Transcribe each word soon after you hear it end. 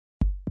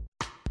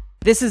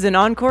This is an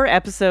encore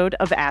episode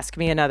of Ask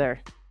Me Another.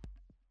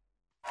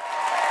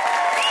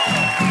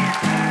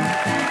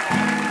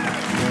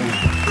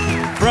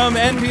 From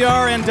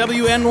NPR and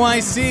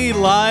WNYC,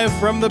 live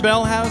from the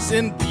Bell House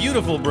in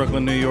beautiful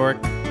Brooklyn, New York,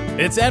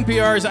 it's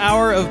NPR's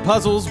hour of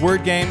puzzles,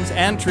 word games,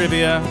 and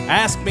trivia,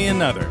 Ask Me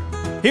Another.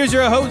 Here's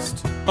your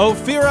host,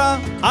 Ophira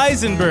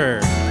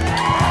Eisenberg.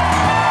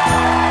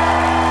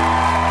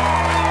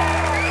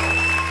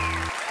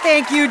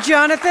 Thank you,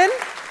 Jonathan.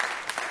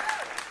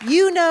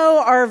 You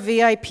know our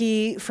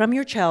VIP from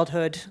your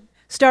childhood,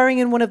 starring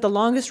in one of the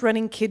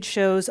longest-running kids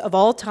shows of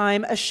all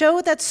time, a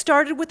show that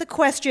started with a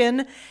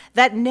question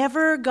that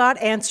never got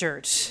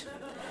answered.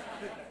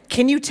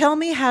 Can you tell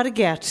me how to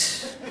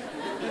get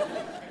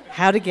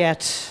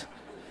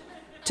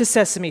to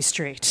Sesame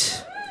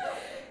Street?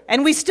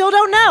 And we still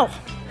don't know.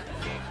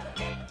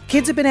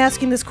 Kids have been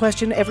asking this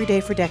question every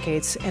day for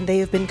decades, and they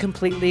have been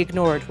completely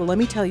ignored. Well, let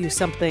me tell you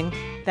something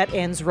that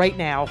ends right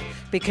now,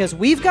 because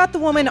we've got the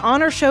woman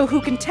on our show who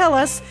can tell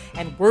us,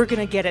 and we're going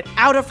to get it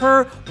out of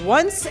her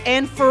once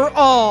and for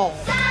all.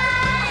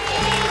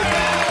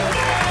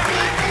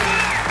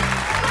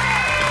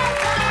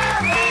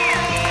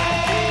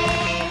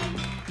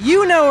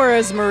 You know her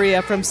as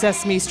Maria from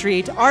Sesame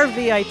Street. Our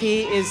VIP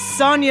is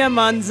Sonia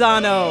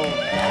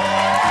Manzano.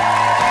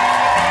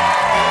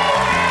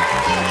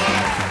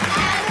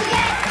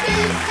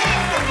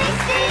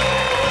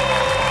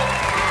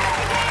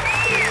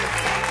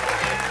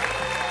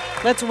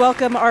 Let's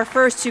welcome our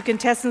first two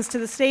contestants to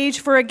the stage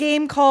for a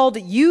game called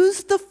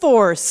Use the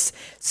Force,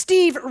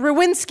 Steve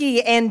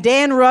Rowinski and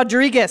Dan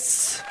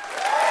Rodriguez.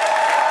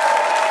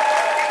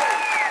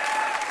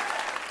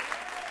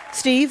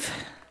 Steve,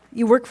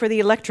 you work for the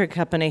electric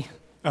company.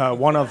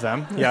 One of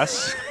them,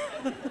 yes.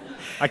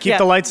 I keep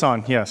the lights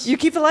on, yes. You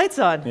keep the lights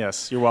on?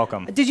 Yes, you're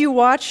welcome. Did you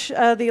watch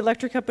the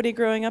electric company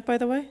growing up, by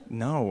the way?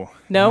 No.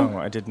 No? No,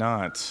 I did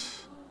not.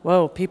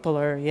 Whoa, people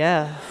are,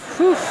 yeah.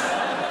 Whew.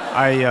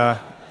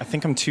 I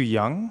think I'm too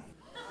young.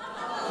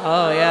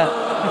 Oh, yeah.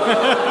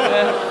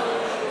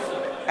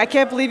 I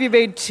can't believe you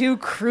made two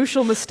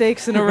crucial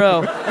mistakes in a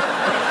row.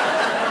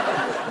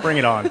 Bring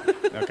it on.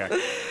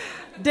 Okay.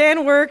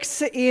 Dan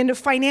works in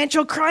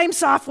financial crime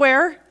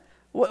software.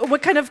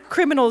 What kind of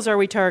criminals are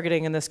we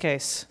targeting in this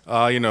case?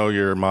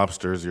 Your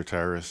mobsters, your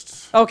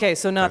terrorists. Okay,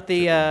 so not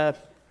the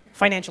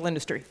financial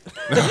industry.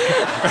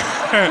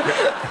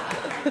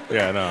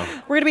 Yeah, no.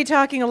 We're going to be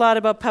talking a lot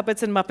about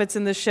puppets and Muppets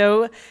in this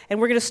show, and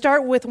we're going to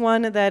start with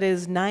one that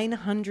is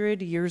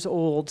 900 years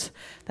old.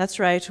 That's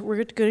right,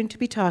 we're going to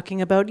be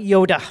talking about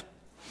Yoda.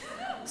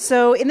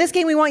 So in this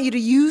game, we want you to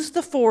use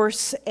the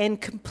Force and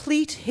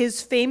complete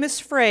his famous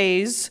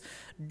phrase,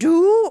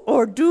 "Do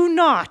or do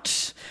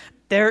not.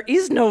 There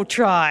is no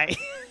try."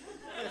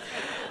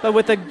 But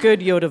with a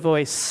good Yoda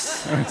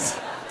voice.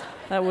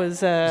 That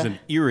was... It was an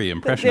eerie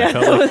impression. I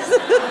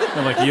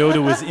felt like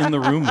Yoda was in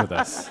the room with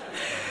us.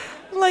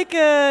 Like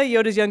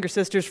Yoda's younger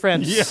sister's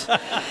friends. Yeah.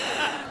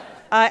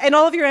 And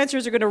all of your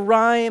answers are going to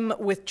rhyme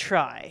with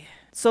try.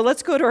 So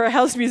let's go to our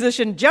house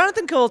musician,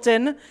 Jonathan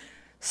Coulton,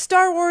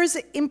 Star Wars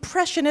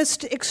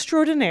impressionist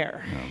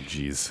extraordinaire. Oh,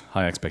 geez.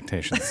 High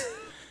expectations.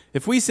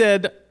 If we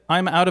said,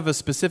 "I'm out of a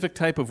specific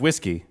type of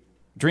whiskey,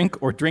 drink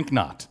or drink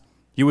not,"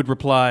 you would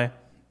reply,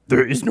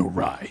 "There is no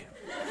rye."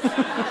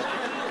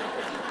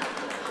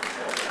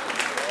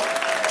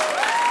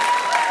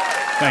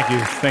 Thank you.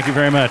 Thank you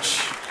very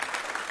much.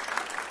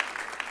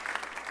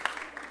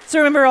 So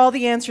remember, all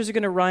the answers are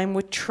going to rhyme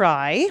with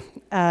try,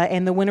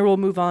 and the winner will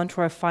move on to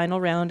our final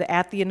round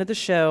at the end of the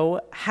show.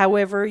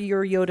 However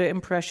your Yoda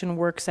impression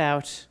works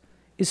out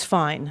is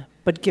fine,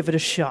 but give it a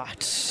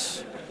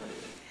shot.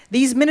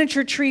 These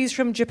miniature trees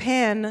from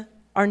Japan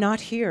are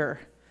not here.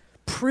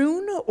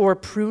 Prune or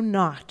prune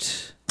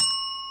not?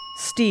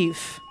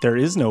 Steve. There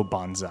is no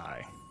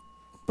bonsai.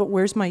 But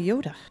where's my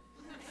Yoda?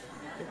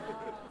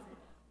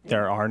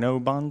 There are no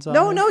bonsai?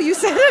 No, you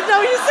said it.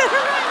 No, you said it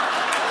right.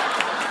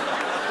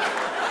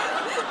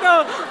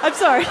 No, I'm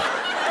sorry.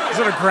 Is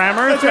it a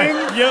grammar thing?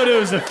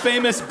 Yoda is a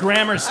famous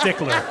grammar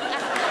stickler.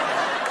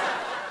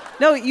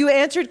 No, you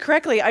answered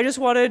correctly. I just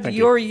wanted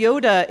your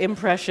Yoda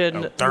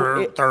impression.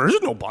 There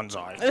is no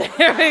bonsai.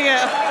 There we go.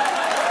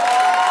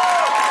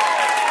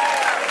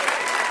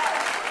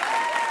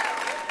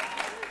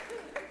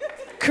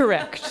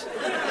 Correct.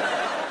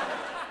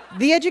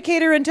 The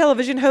educator and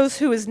television host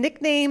who is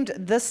nicknamed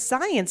the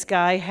Science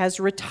Guy has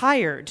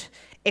retired.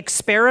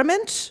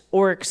 Experiment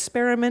or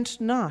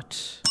experiment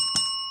not?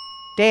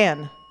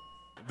 Dan.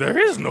 There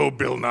is no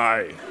Bill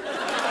Nye.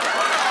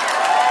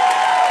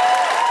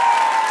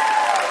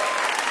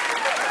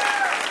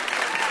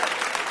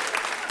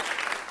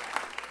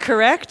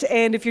 Correct,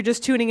 and if you're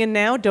just tuning in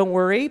now, don't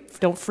worry,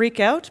 don't freak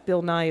out.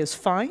 Bill Nye is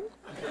fine.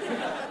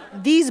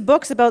 These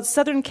books about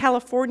Southern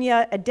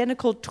California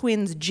identical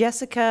twins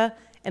Jessica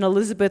and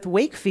Elizabeth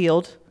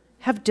Wakefield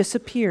have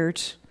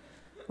disappeared.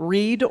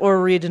 Read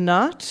or read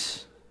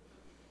not?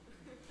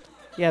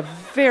 Yeah,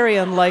 very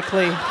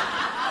unlikely.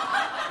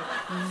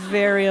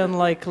 Very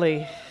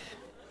unlikely.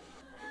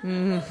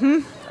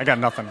 I got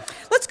nothing.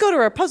 Let's go to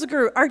our puzzle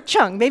guru, Art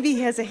Chung. Maybe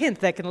he has a hint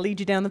that can lead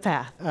you down the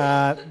path.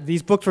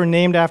 These books were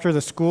named after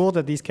the school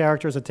that these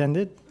characters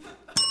attended.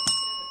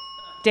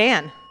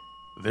 Dan.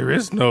 There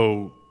is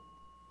no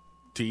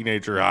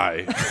teenager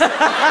high.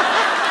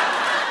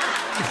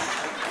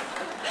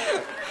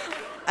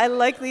 I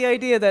like the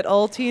idea that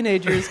all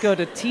teenagers go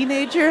to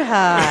teenager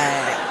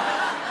high.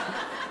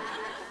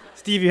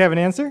 Steve, you have an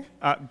answer?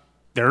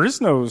 There is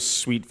no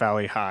Sweet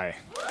Valley High.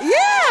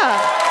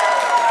 Yeah!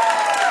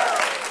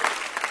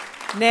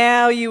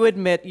 Now you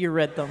admit you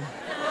read them.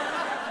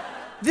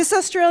 This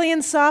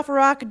Australian soft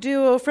rock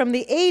duo from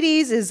the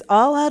 80s is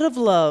all out of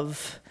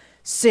love.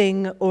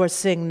 Sing or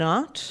sing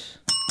not.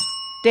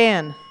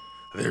 Dan.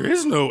 There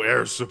is no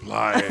air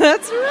supply.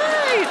 That's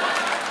right.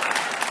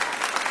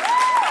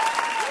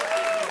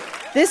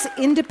 This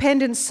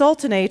independent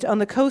sultanate on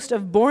the coast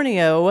of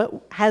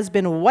Borneo has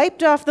been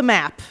wiped off the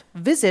map.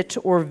 Visit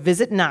or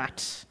visit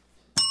not.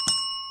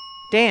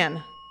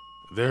 Dan.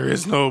 There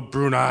is no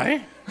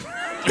Brunei.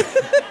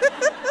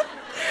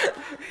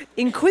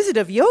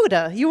 Inquisitive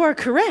Yoda, you are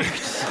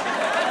correct.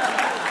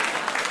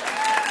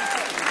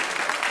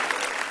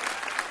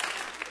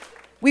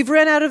 We've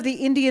run out of the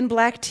Indian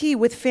black tea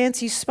with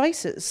fancy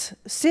spices.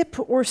 Sip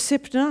or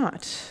sip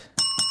not.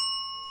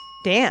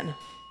 Dan.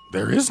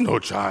 There is no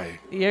chai.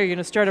 Yeah, you're going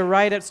to start a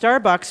riot at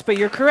Starbucks, but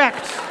you're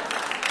correct.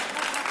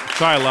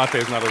 Chai latte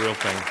is not a real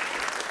thing.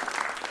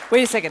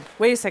 Wait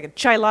a second.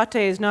 Chai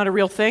latte is not a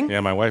real thing? Yeah,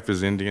 my wife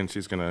is Indian.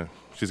 She's gonna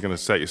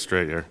set you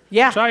straight here.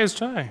 Yeah. Chai is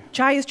chai.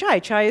 Chai is chai.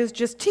 Chai is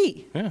just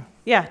tea. Yeah.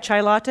 Yeah,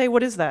 chai latte,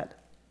 what is that?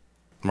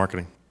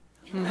 Marketing.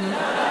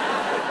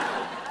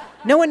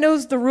 No one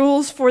knows the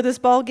rules for this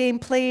ball game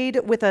played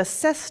with a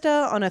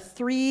cesta on a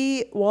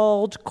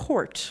 3-walled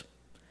court.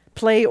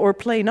 Play or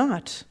play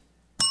not.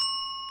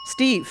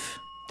 Steve.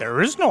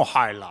 There is no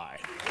high lie.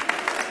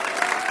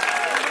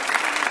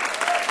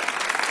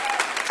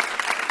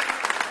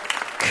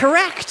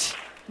 Correct.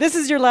 This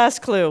is your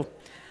last clue.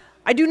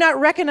 I do not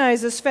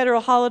recognize this federal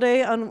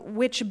holiday on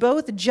which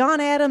both John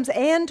Adams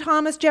and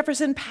Thomas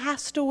Jefferson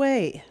passed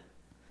away.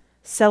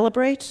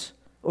 Celebrate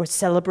or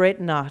celebrate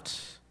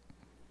not.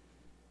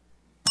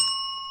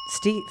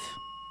 Steve.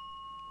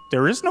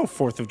 There is no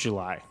 4th of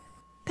July.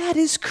 That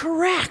is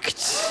correct.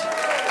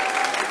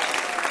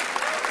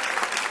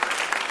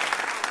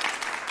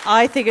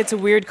 I think it's a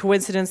weird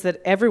coincidence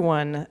that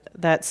everyone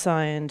that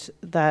signed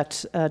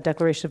that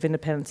Declaration of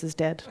Independence is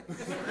dead.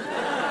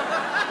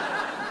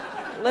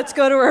 Let's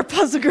go to our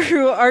puzzle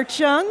guru, Art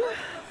Chung.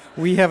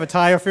 We have a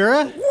tie,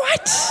 Ophira.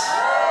 What?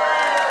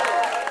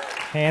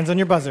 Hands on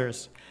your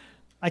buzzers.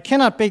 I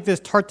cannot bake this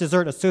tart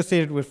dessert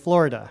associated with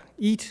Florida.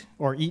 Eat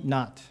or eat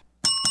not.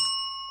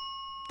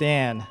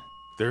 Dan.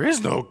 There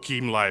is no key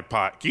lime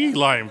pie.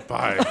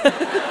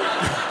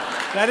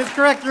 That is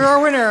correct. You're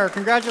our winner.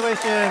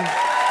 Congratulations.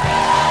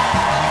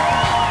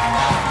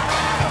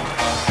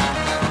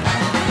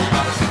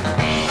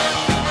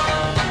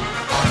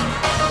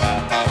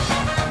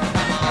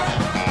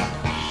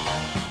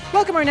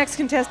 Welcome our next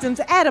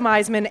contestants, Adam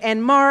Eisman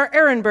and Mar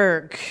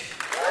Ehrenberg.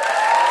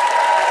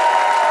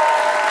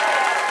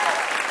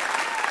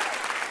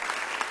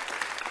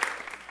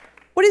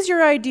 What is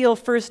your ideal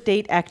first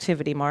date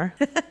activity, Mar?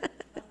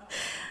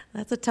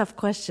 That's a tough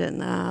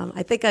question.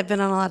 I think I've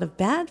been on a lot of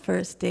bad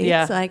first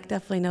dates, so I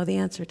definitely know the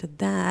answer to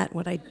that,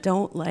 what I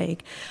don't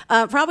like.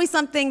 Probably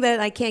something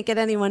that I can't get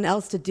anyone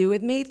else to do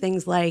with me,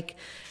 things like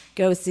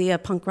go see a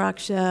punk rock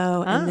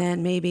show and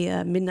then maybe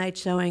a midnight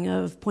showing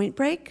of Point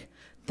Break.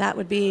 That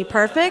would be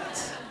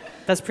perfect.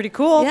 That's pretty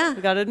cool. Yeah.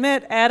 We got to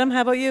admit. Adam,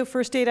 how about you?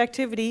 First date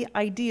activity,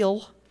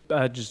 ideal?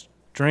 Just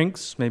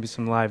drinks, maybe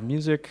some live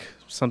music,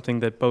 something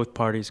that both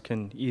parties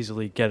can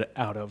easily get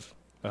out of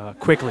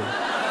quickly.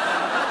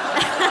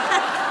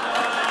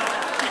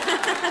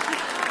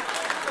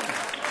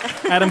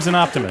 Adam's an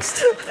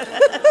optimist.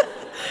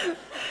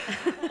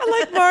 I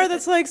like Mar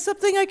that's like,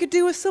 something I could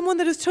do with someone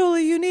that is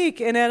totally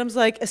unique. And Adam's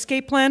like,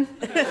 escape plan?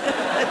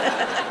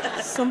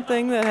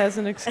 Something that has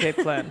an escape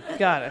plan.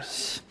 Got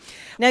it.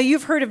 Now,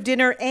 you've heard of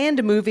dinner and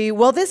a movie.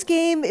 Well, this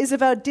game is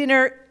about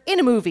dinner in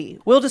a movie.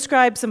 We'll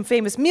describe some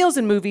famous meals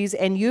in movies,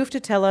 and you have to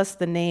tell us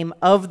the name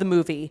of the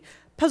movie.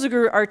 Puzzle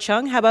guru Art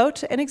Chung, how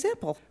about an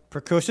example?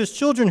 Precocious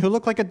children who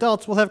look like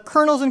adults will have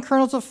kernels and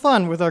kernels of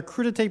fun with our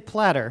crudité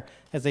platter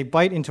as they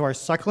bite into our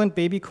succulent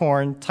baby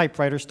corn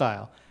typewriter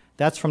style.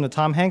 That's from the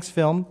Tom Hanks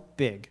film,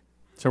 Big.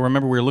 So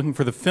remember, we're looking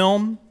for the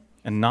film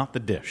and not the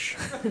dish.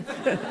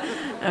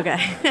 Okay.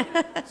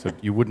 So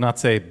you would not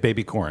say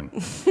baby corn.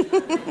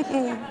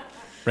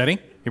 Ready?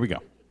 Here we go.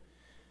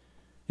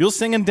 You'll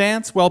sing and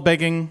dance while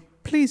begging,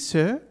 "Please,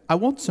 sir, I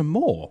want some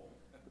more,"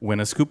 when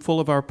a scoopful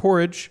of our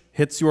porridge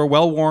hits your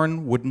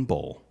well-worn wooden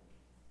bowl.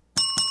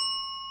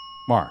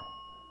 Mar.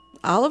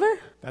 Oliver?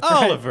 That's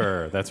right.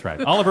 Oliver. That's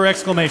right. Oliver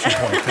exclamation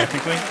point,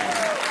 technically.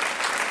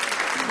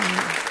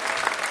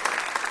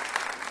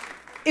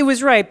 It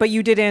was right, but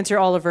you did answer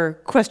Oliver,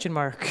 question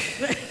mark.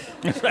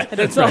 That's right.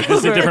 This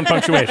is a different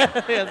punctuation.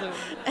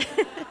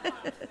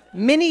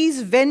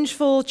 Minnie's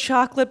vengeful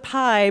chocolate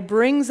pie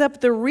brings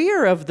up the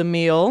rear of the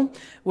meal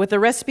with a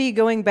recipe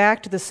going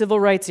back to the civil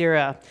rights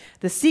era.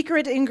 The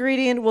secret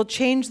ingredient will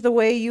change the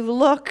way you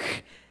look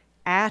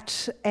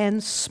at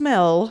and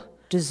smell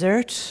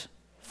dessert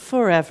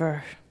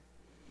forever.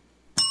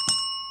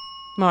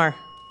 Mar.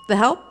 The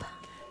Help?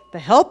 The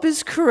Help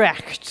is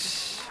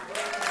correct.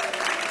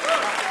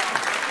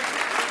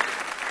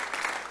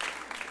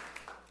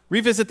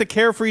 Revisit the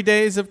carefree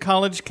days of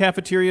college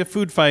cafeteria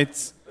food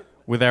fights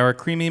with our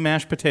creamy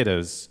mashed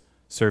potatoes,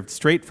 served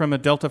straight from a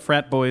Delta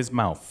frat boy's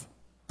mouth.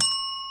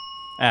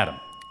 Adam.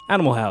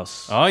 Animal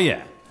House. Oh,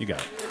 yeah. You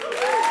got it.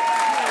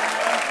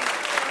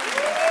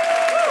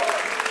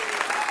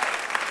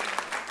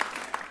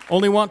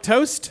 Only want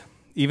toast?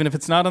 Even if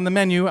it's not on the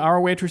menu, our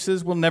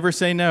waitresses will never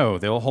say no.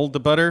 They'll hold the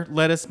butter,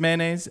 lettuce,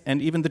 mayonnaise,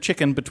 and even the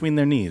chicken between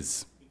their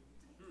knees.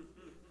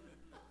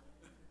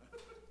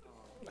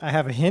 I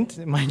have a hint.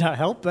 It might not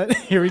help, but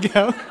here we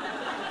go.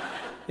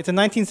 It's a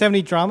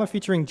 1970 drama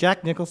featuring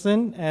Jack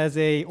Nicholson as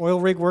a oil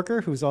rig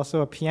worker who's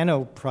also a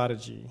piano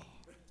prodigy.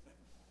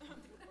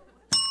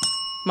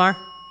 Mar.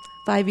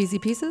 5 Easy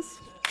Pieces?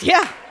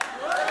 Yeah.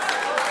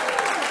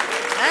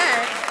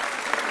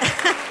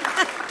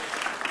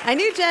 I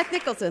knew Jack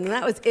Nicholson, and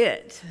that was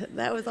it.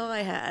 That was all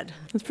I had.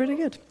 That's pretty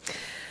good.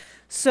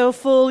 So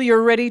full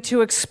you're ready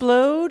to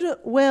explode?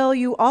 Well,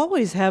 you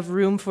always have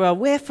room for a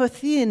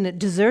wafer-thin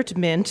dessert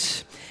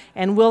mint,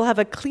 and we'll have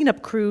a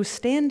cleanup crew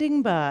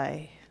standing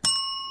by.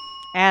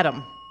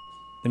 Adam.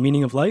 The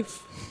Meaning of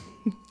Life?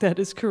 That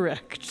is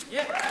correct.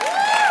 Yeah.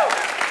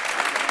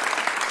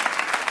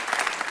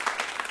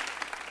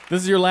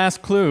 This is your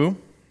last clue.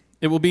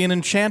 It will be an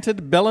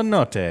enchanted bella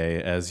notte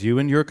as you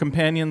and your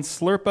companions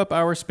slurp up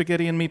our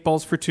spaghetti and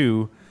meatballs for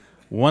two,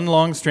 one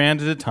long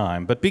strand at a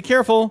time. But be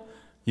careful,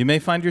 you may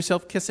find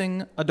yourself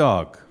kissing a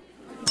dog.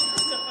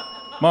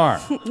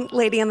 Mar.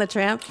 Lady and the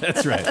Tramp.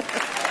 That's right.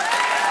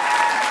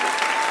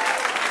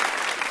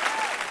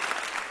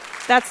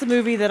 That's the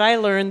movie that I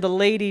learned the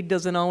lady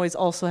doesn't always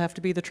also have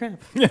to be the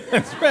tramp. Yeah,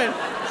 that's right.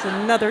 It's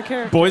another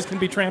character. Boys can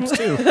be tramps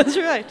too. That's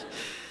right.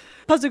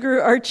 Puzzle Guru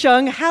Art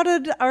Chung, how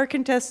did our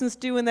contestants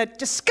do in that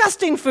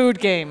disgusting food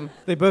game?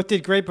 They both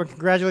did great, but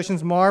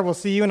congratulations, Mar. We'll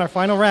see you in our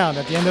final round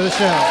at the end of the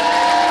show. 1,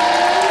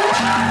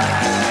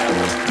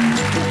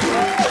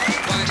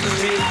 2,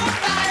 3, 4,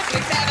 5,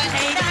 6, 7,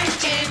 8, 9,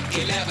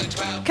 10, 11,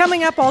 12.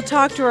 Coming up, I'll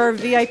talk to our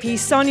VIP,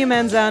 Sonia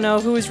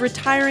Manzano, who is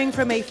retiring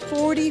from a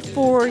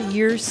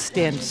 44-year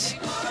stint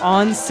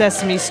on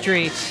Sesame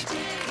Street.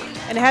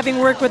 And having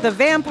worked with a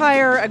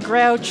vampire, a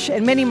grouch,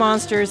 and many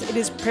monsters, it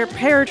has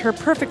prepared her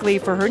perfectly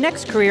for her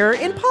next career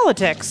in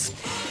politics.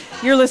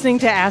 You're listening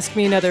to Ask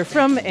Me Another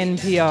from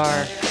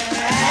NPR.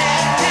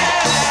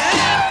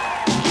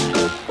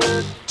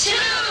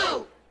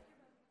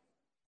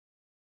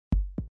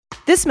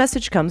 This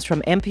message comes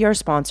from NPR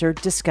sponsor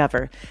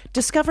Discover.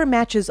 Discover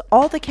matches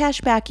all the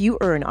cash back you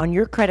earn on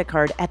your credit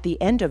card at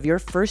the end of your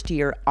first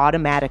year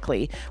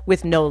automatically,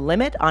 with no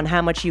limit on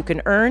how much you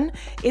can earn.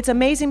 It's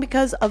amazing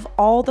because of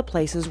all the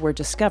places where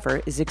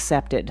Discover is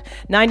accepted.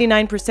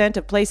 99%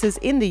 of places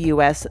in the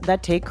U.S.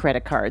 that take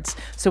credit cards.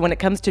 So when it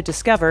comes to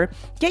Discover,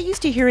 get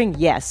used to hearing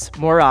yes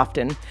more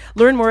often.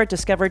 Learn more at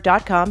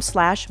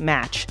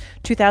discover.com/match.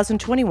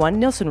 2021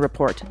 Nielsen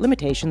Report.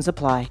 Limitations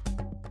apply.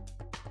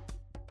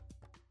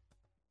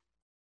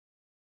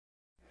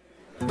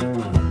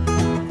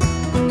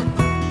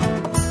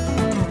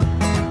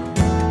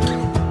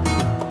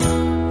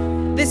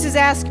 This is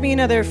Ask Me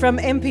Another from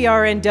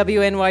NPR and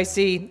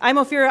WNYC. I'm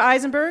Ophira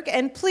Eisenberg,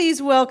 and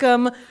please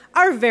welcome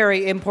our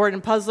very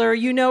important puzzler.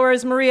 You know her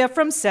as Maria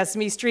from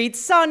Sesame Street,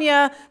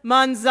 Sonia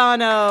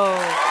Manzano.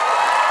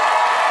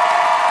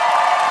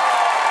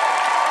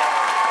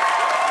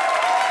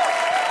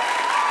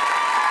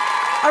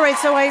 All right,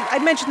 so I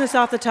mentioned this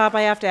off the top.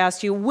 I have to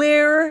ask you,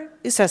 where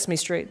is Sesame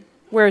Street?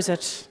 Where is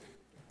it?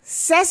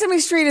 Sesame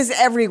Street is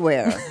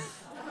everywhere.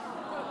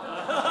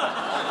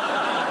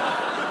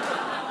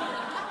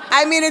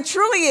 I mean, it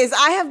truly is.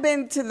 I have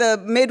been to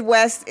the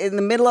Midwest in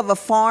the middle of a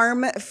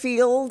farm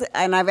field,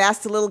 and I've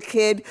asked a little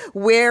kid,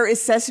 where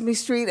is Sesame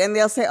Street? And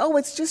they'll say, oh,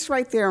 it's just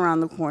right there around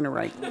the corner,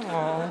 right?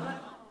 Aww.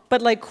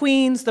 But like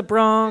Queens, the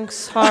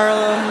Bronx,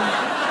 Harlem...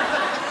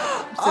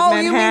 Oh,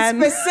 Manhattan?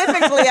 You mean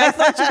specifically? I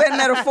thought you meant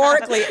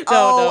metaphorically.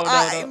 No.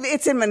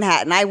 It's in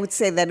Manhattan. I would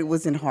say that it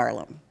was in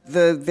Harlem.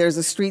 There's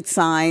a street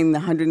sign,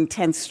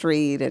 110th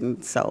Street,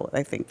 and so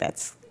I think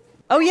that's...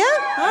 Oh, yeah?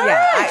 All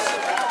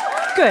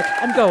right. Good.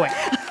 I'm going.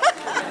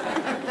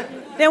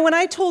 Now, when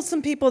I told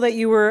some people that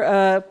you were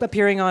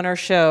appearing on our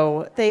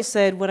show, they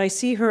said, when I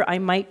see her, I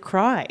might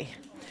cry,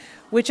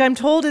 which I'm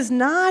told is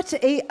not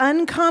an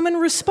uncommon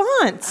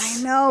response.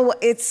 I know.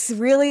 It's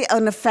really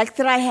an effect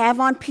that I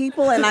have on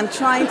people, and I'm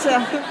trying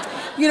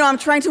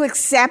to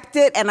accept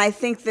it, and I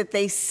think that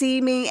they see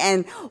me,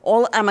 and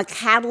I'm a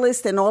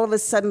catalyst, and all of a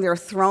sudden they're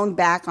thrown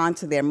back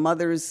onto their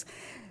mother's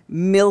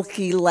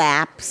milky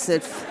laps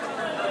at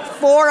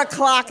 4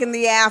 o'clock in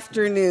the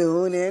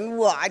afternoon and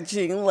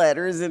watching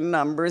letters and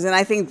numbers. And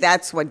I think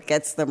that's what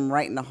gets them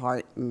right in the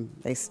heart. And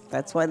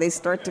that's why they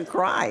start to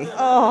cry.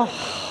 Oh.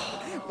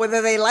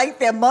 Whether they like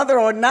their mother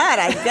or not,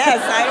 I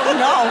guess. I don't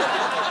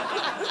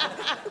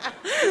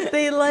know.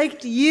 They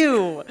liked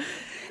you.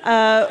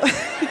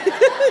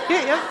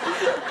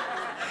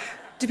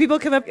 Do people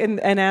come up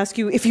and ask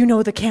you if you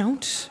know the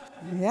count?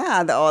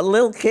 Yeah, the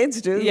little kids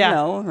do,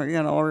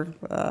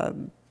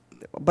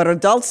 but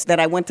adults that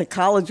I went to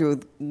college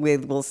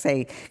with will say,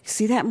 "You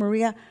see that,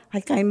 Maria?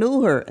 Like I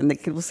knew her." And the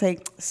kid will say,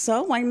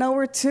 "So, I know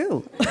her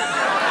too."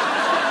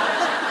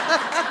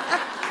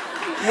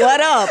 What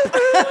up?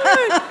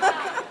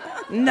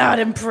 Not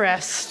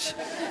impressed.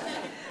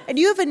 And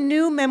you have a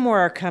new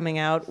memoir coming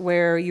out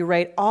where you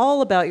write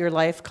all about your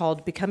life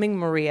called Becoming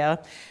Maria.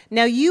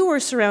 Now, you were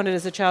surrounded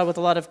as a child with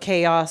a lot of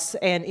chaos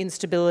and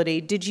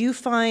instability. Did you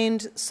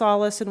find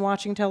solace in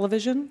watching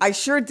television? I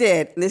sure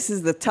did. This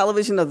is the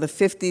television of the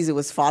 50s. It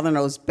was Father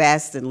Knows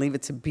Best and Leave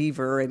It to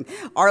Beaver. And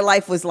our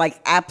life was like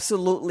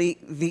absolutely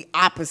the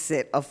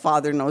opposite of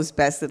Father Knows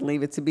Best and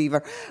Leave It to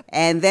Beaver.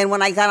 And then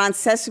when I got on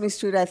Sesame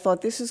Street, I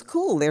thought, this is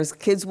cool. There's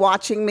kids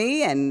watching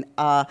me, and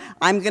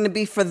I'm going to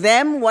be for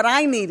them what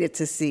I needed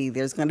to see.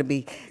 There's going to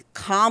be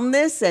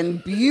calmness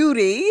and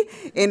beauty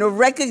in a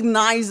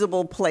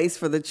recognizable place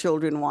for the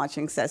children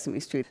watching Sesame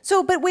Street.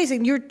 So, but wait a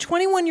second, you're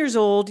 21 years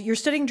old, you're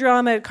studying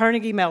drama at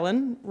Carnegie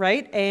Mellon,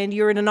 right? And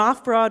you're in an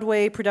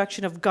off-Broadway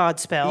production of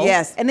Godspell.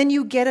 Yes. And then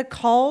you get a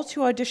call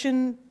to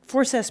audition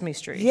for Sesame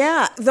Street.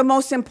 Yeah, the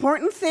most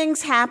important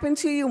things happen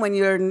to you when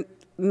you're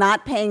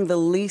not paying the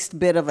least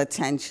bit of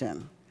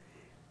attention.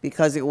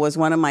 Because it was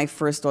one of my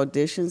first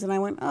auditions, and I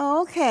went,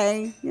 oh,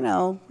 okay,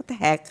 what the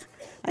heck.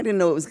 I didn't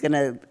know it was going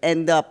to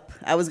end up,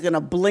 I was going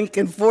to blink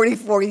and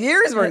 44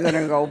 years were going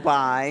to go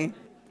by.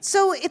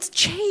 So it's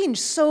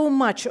changed so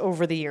much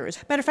over the years.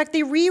 Matter of fact,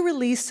 they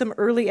re-released some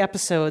early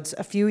episodes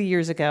a few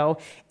years ago,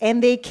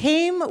 and they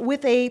came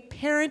with a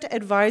parent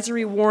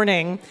advisory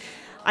warning.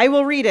 I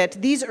will read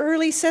it. These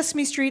early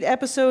Sesame Street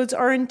episodes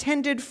are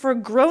intended for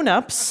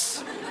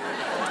grown-ups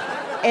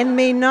and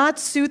may not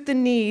suit the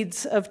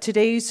needs of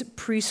today's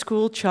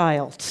preschool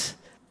child.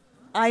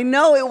 I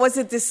know it was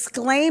a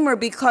disclaimer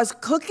because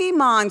Cookie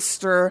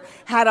Monster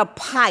had a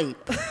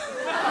pipe.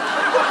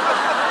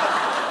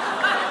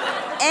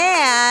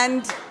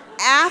 And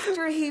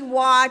after he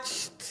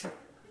watched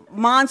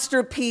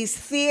Monster Peace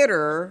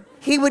Theater,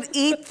 he would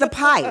eat the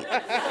pipe.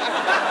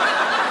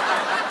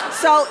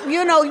 So,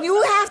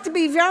 you have to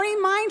be very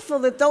mindful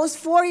that those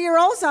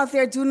 4-year-olds out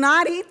there do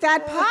not eat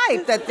that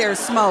pipe that they're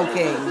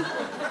smoking.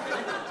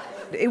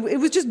 It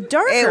was just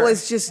darker. It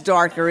was just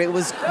darker. It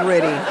was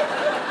gritty.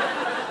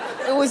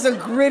 It was a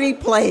gritty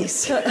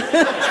place. They've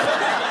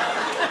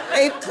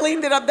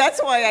cleaned it up.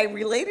 That's why I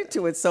related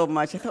to it so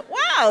much. I thought,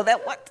 wow,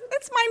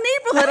 that's my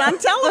neighborhood on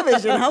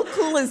television. How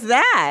cool is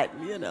that,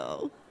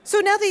 So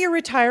now that you're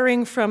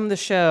retiring from the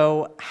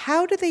show,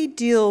 how do they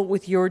deal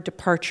with your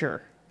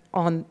departure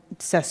on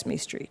Sesame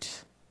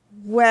Street?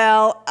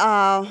 Well,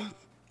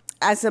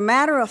 as a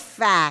matter of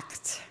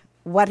fact,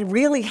 what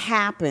really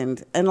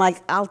happened, and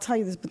I'll tell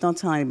you this, but don't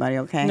tell anybody,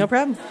 okay? No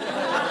problem.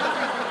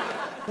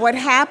 What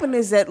happened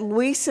is that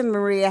Luis and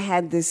Maria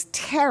had this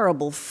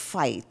terrible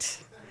fight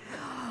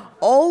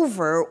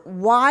over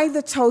why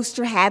the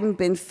toaster hadn't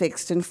been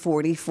fixed in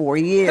 44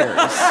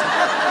 years.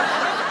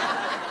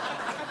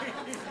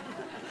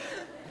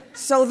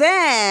 So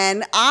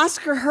then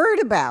Oscar heard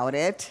about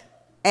it,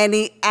 and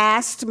he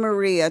asked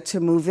Maria to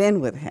move in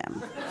with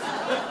him.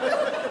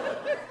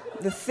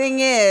 The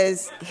thing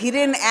is, he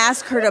didn't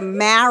ask her to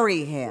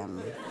marry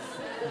him,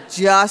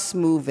 just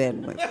move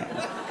in with him.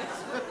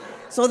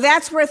 So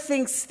that's where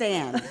things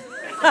stand.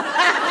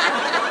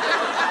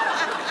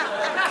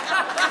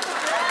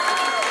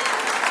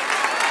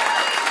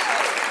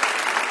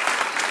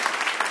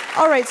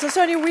 All right, so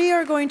Sonia, we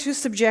are going to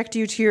subject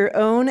you to your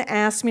own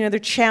Ask Me Another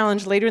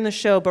challenge later in the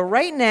show, but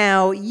right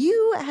now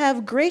you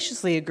have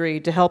graciously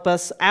agreed to help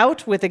us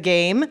out with a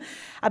game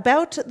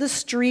about the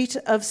Street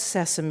of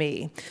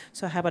Sesame.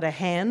 So how about a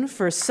hand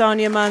for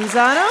Sonia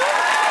Manzano?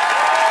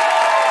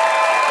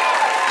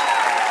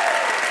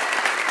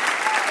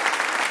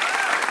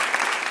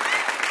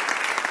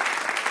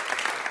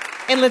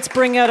 And let's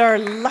bring out our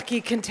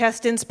lucky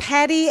contestants,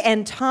 Patty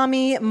and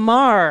Tommy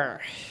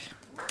Marr.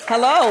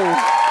 Hello.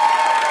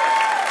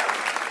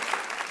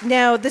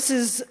 Now, this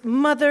is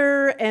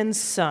mother and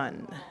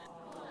son.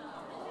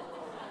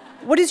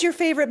 What is your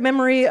favorite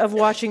memory of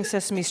watching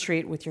Sesame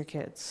Street with your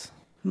kids?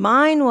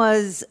 Mine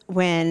was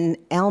when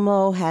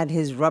Elmo had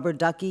his rubber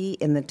ducky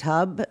in the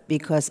tub,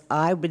 because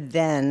I would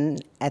then,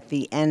 at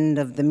the end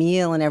of the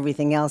meal and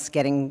everything else,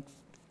 getting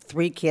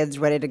 3 kids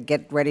ready to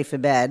get ready for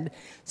bed,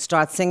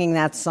 start singing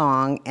that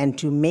song, and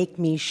to make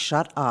me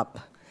shut up,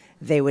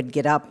 they would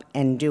get up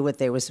and do what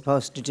they were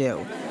supposed to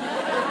do.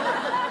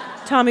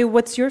 Tommy,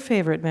 what's your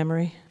favorite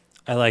memory?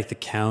 I like the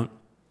count.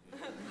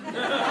 And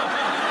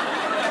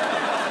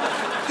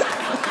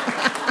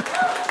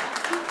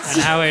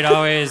how he'd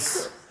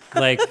always,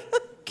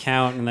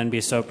 count and then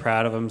be so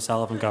proud of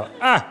himself and go,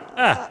 ah,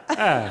 ah,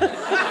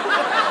 ah.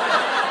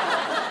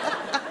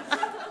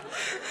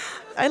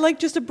 I like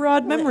just a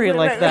broad memory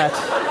like that.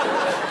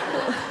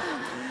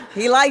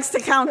 He likes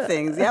to count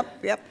things.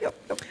 Yep.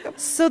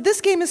 So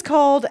this game is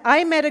called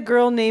I Met a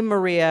Girl Named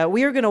Maria.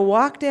 We are going to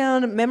walk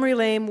down memory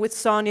lane with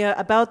Sonia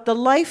about the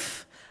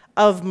life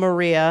of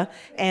Maria,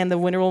 and the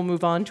winner will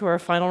move on to our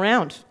final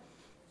round.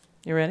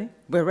 You ready?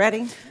 We're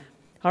ready.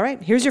 All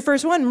right, here's your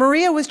first one.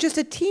 Maria was just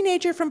a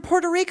teenager from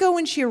Puerto Rico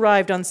when she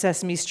arrived on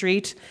Sesame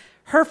Street.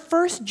 Her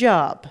first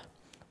job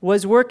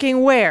was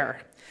working where?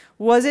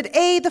 Was it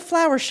A, the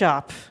flower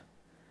shop,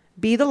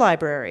 B, the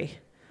library,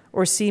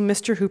 or C,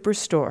 Mr. Hooper's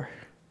store?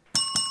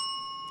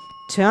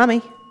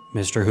 Tommy.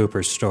 Mr.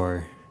 Hooper's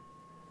store.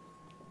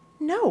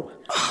 No.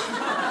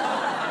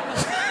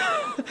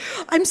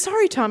 I'm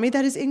sorry, Tommy,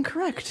 that is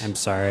incorrect. I'm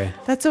sorry.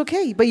 That's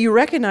okay, but you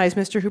recognize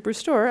Mr. Hooper's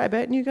store, I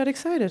bet, and you got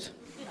excited.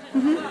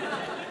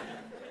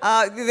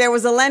 There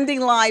was a lending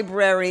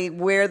library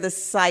where the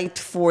site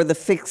for the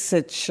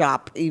Fix-It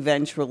shop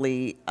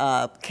eventually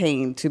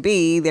came to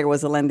be. There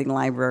was a lending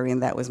library,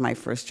 and that was my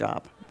first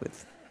job.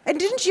 And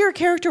didn't your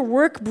character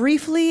work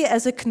briefly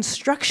as a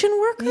construction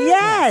worker?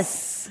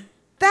 Yes.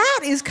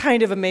 That is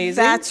kind of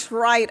amazing. That's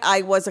right.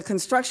 I was a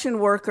construction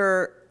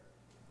worker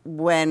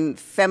when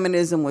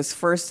feminism was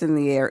first in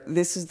the air.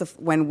 This is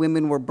when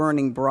women were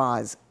burning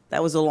bras.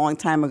 That was a long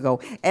time ago.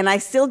 And I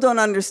still don't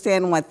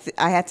understand what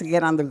I had to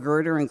get on the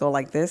girder and go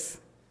like this.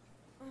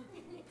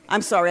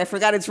 I'm sorry, I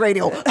forgot it's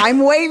radio.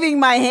 I'm waving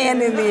my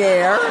hand in the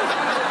air.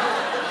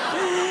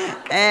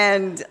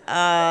 And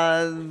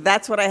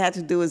that's what I had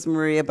to do as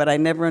Maria, but I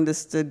never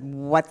understood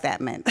what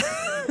that meant.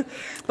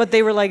 But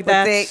they were like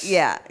that?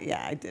 Yeah,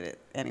 I did it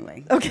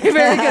anyway. Okay,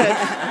 very good.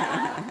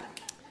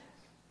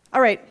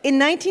 All right, in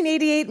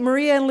 1988,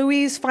 Maria and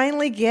Luis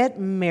finally get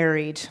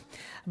married.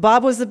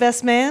 Bob was the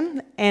best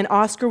man, and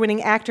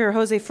Oscar-winning actor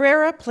Jose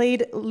Ferreira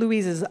played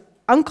Luis's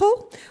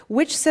uncle.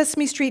 Which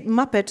Sesame Street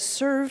Muppet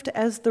served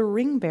as the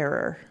ring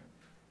bearer?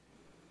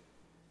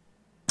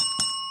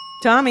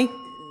 Tommy.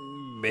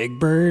 Big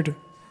Bird.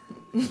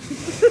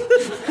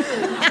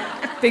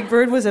 Big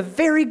Bird was a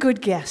very good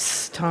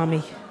guess,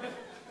 Tommy.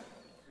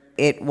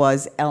 It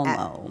was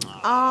Elmo.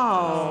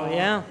 Oh,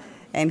 yeah.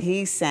 And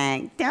he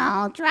sang,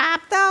 "Don't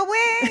drop the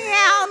wing,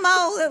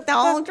 Elmo,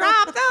 don't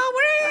drop the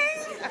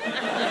wing."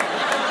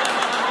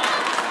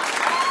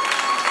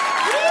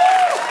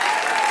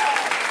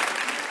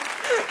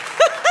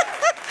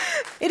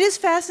 It is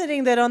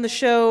fascinating that on the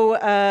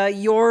show,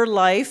 Your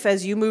Life,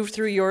 as you moved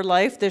through your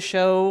life, the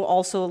show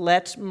also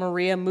let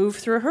Maria move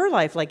through her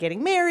life, like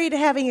getting married,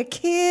 having a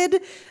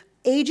kid,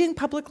 aging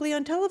publicly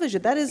on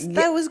television. That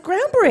was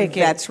groundbreaking.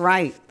 That's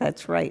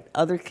right.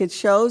 Other kids'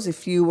 shows,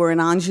 if you were an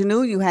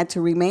ingenue, you had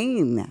to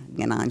remain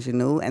an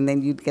ingenue, and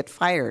then you'd get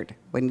fired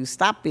when you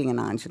stopped being an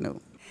ingenue.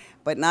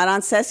 But not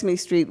on Sesame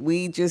Street.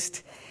 We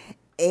just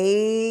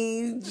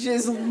age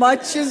as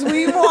much as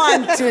we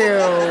want to,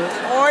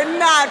 or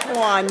not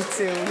want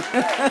to.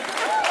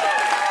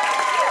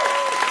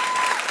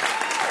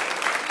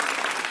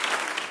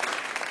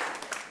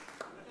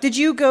 Did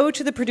you go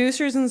to the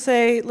producers and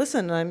say,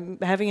 "Listen, I'm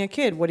having a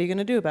kid. What are you going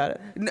to do about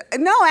it?"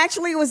 No,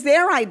 actually, it was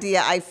their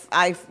idea.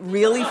 I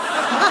really.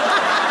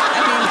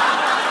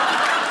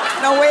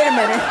 No, wait a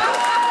minute.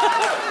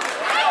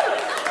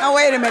 No,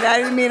 wait a minute. I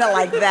didn't mean it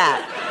like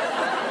that.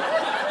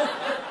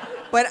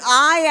 But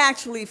I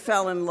actually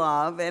fell in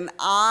love, and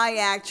I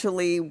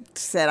actually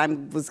said I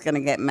was going to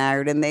get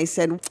married, and they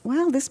said,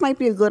 "Well, this might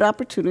be a good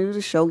opportunity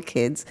to show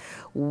kids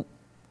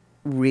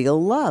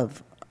real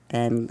love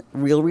and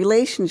real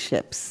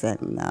relationships,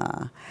 and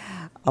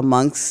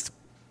amongst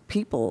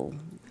people,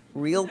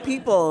 real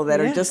people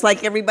that are just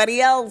like everybody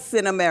else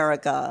in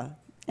America."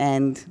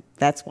 And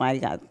that's why I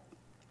got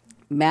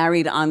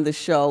married on the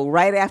show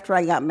right after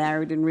I got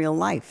married in real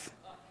life.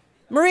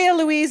 Maria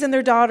Louise and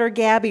their daughter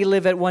Gabby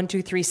live at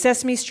 123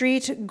 Sesame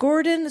Street.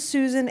 Gordon,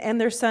 Susan, and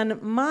their son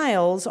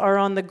Miles are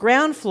on the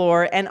ground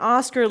floor, and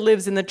Oscar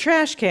lives in the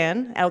trash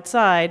can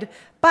outside.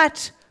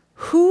 But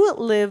who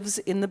lives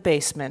in the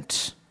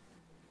basement?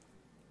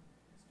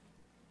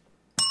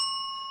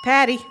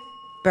 Patty.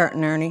 Bert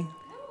and Ernie.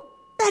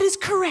 That is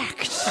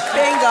correct.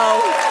 Bingo.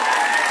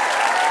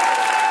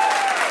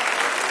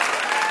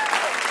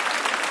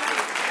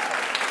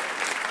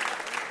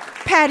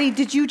 Patty,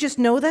 did you just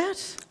know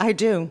that? I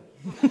do.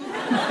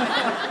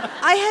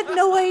 I had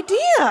no idea.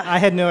 I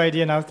had no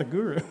idea, and I was the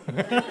guru.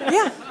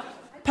 Yeah.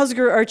 Puzzle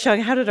Guru Art Chung,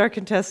 how did our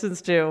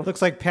contestants do?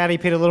 Looks like Patty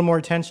paid a little more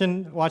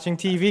attention watching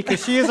TV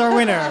because she is our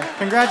winner.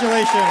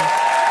 Congratulations.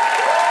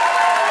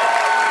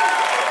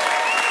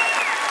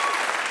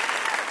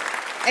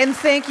 And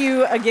thank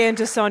you again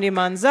to Sonia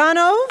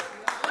Manzano.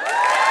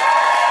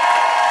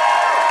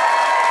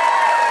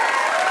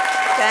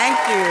 Thank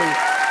you.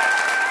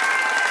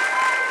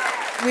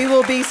 We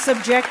will be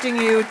subjecting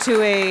you to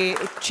a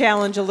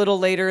challenge a little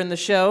later in the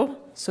show,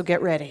 so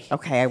get ready.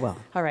 Okay, I will.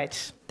 All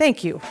right.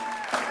 Thank you.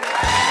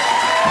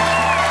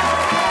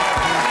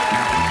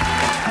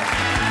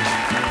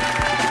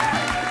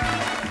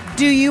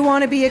 Do you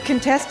want to be a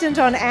contestant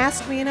on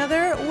Ask Me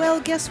Another? Well,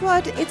 guess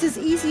what? It's as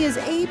easy as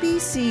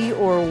ABC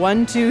or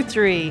 1, 2,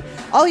 3.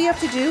 All you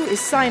have to do is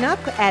sign up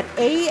at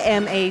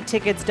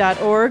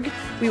amatickets.org.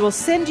 We will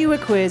send you a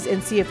quiz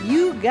and see if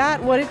you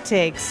got what it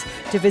takes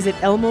to visit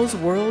Elmo's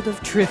World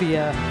of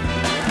Trivia.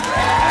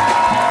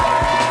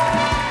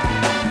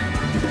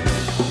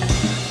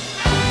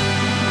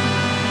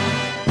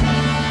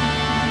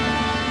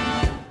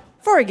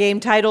 For a game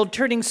titled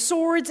Turning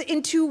Swords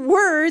into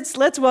Words,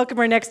 let's welcome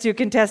our next two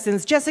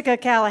contestants, Jessica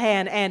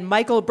Callahan and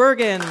Michael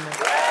Bergen.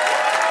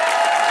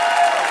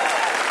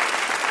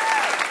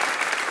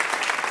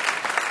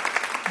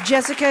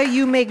 Jessica,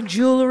 you make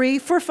jewelry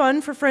for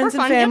fun, for friends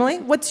and family.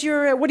 Yep. What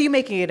are you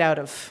making it out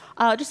of?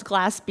 Just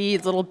glass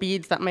beads, little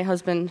beads that my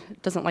husband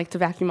doesn't like to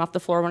vacuum off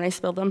the floor when I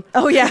spill them.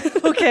 Oh yeah,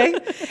 okay.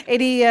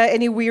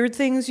 Any weird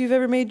things you've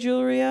ever made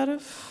jewelry out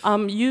of?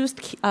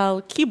 Used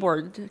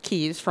keyboard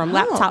keys from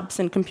laptops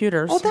and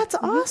computers. Oh, that's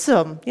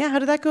awesome. Yeah, how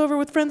did that go over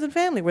with friends and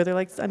family? Were they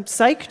like, I'm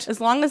psyched? As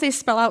long as they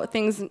spell out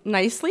things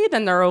nicely,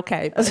 then they're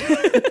okay.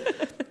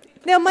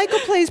 Now, Michael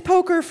plays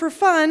poker for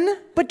fun,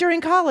 but during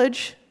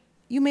college,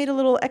 you made a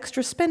little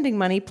extra spending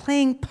money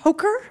playing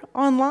poker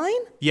online?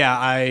 Yeah,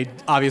 I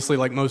obviously,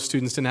 like most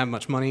students, didn't have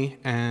much money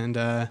and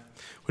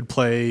would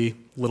play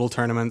little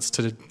tournaments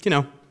to,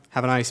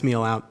 have a nice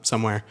meal out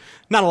somewhere.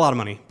 Not a lot of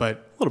money, but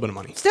a little bit of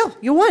money. Still,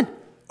 you won.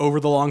 Over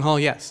the long haul,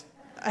 yes.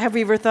 Have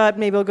you ever thought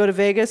maybe I'll go to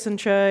Vegas and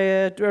try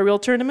a real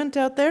tournament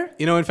out there?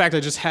 In fact, I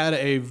just had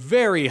a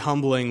very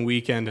humbling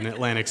weekend in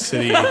Atlantic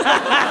City.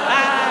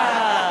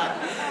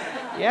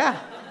 Yeah.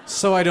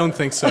 So I don't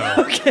think so.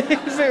 Okay,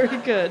 very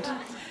good.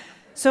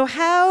 So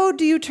how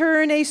do you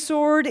turn a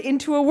sword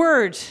into a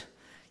word?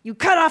 You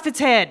cut off its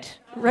head.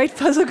 Right,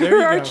 Puzzle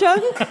Guru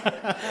Archung?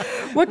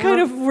 What kind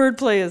of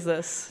wordplay is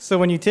this? So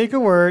when you take a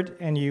word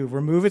and you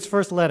remove its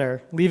first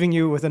letter, leaving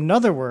you with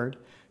another word,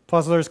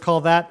 puzzlers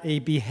call that a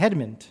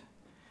beheadment,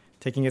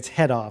 taking its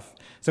head off.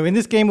 So in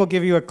this game, we'll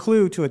give you a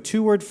clue to a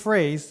two-word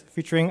phrase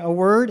featuring a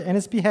word and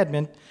its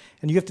beheadment,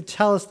 and you have to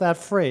tell us that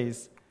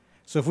phrase.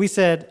 So if we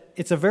said,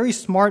 it's a very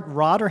smart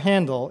rod or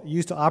handle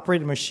used to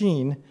operate a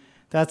machine,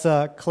 that's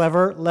a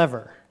clever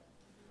lever.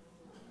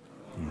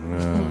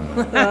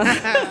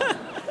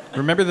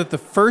 Remember that the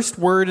first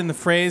word in the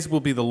phrase will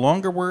be the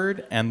longer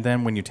word, and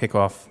then when you take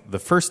off the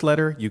first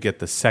letter, you get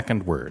the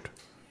second word.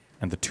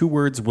 And the two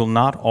words will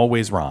not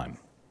always rhyme.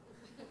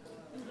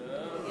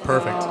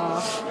 Perfect.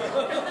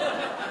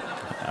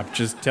 I'm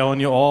just telling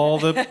you all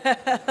the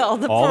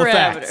parameters.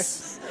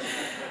 facts.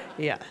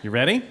 Yeah. You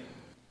ready?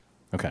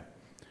 Okay.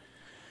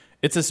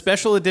 It's a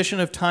special edition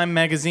of Time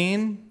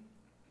magazine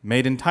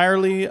made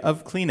entirely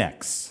of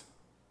Kleenex.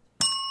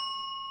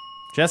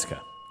 Jessica.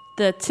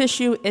 The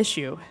tissue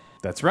issue.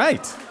 That's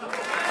right.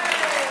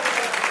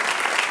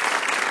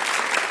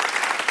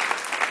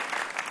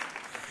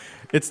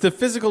 It's the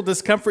physical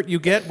discomfort you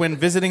get when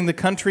visiting the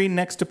country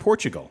next to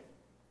Portugal.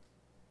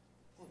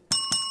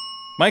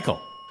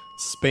 Michael.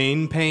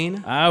 Spain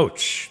pain.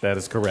 Ouch. That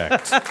is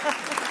correct.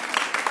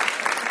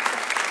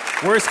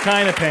 Worst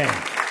kind of pain.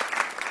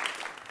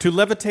 To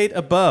levitate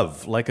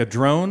above, like a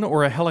drone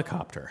or a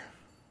helicopter.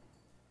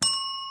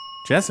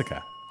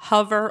 Jessica.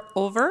 Hover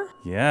over.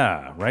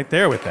 Yeah, right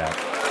there with that.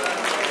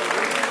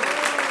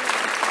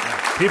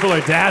 People are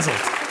dazzled.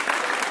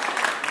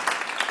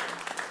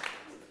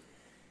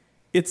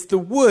 It's the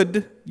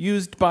wood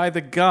used by the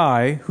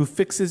guy who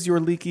fixes your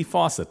leaky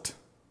faucet.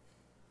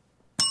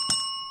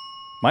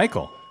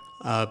 Michael.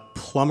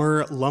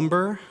 Plumber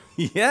lumber.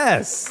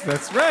 Yes,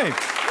 that's right.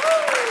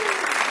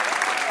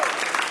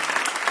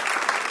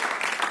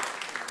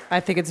 I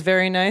think it's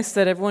very nice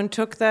that everyone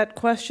took that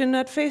question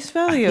at face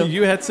value.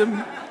 You had some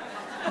issues.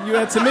 You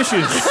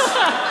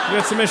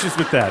had some issues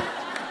with that.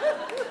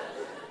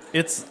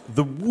 It's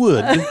the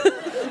wood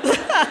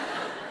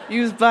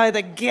used by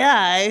the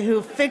guy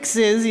who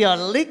fixes your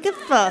leaky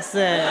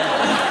faucet.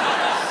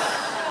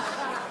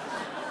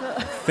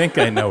 I think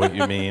I know what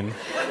you mean.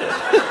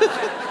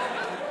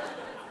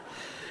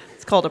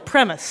 It's called a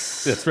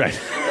premise. That's right.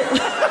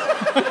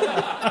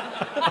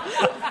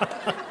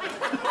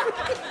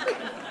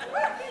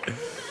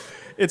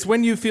 It's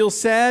when you feel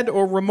sad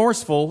or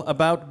remorseful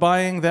about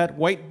buying that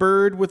white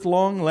bird with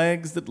long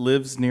legs that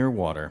lives near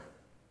water.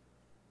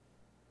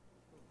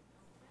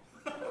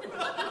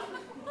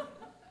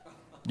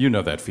 You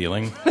know that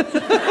feeling.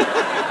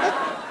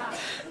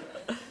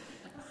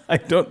 I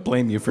don't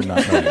blame you for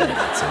not knowing the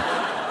answer.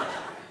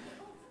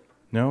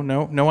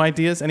 No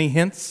ideas? Any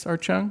hints,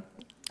 Archung?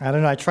 I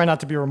don't know. I try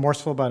not to be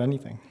remorseful about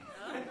anything.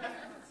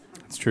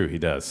 It's true, he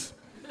does.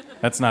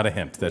 That's not a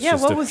hint. That's Yeah,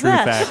 just what a was true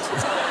that?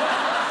 fact.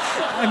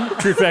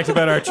 True fact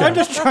about Archung. I'm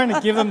just trying to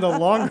give them the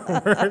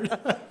longer word.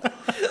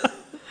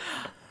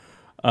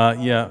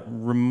 Yeah,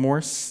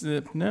 remorse.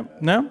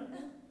 No?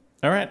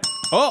 All right.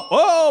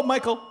 Oh,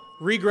 Michael.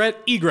 Regret,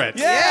 egret.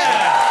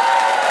 Yeah!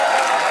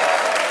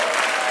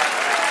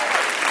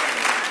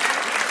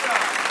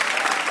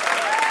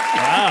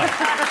 Wow.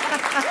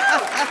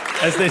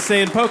 As they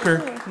say in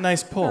poker,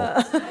 nice pull.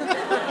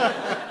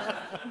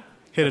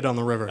 Hit it on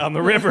the river. On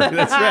the river,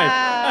 that's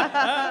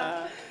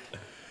right.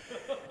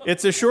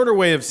 It's a shorter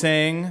way of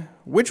saying,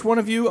 which one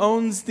of you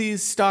owns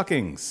these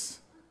stockings?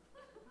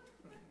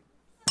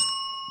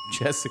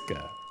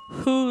 Jessica.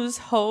 Whose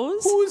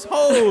hose? Whose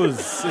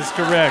hose is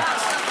correct.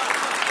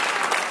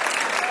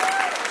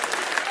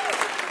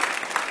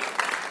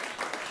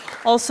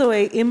 Also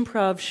a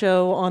improv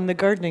show on the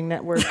Gardening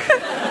Network.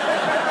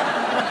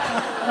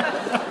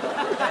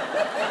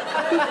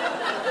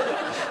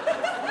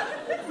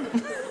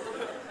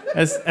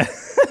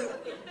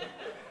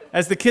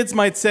 As the kids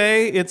might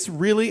say, it's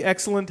really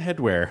excellent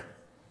headwear.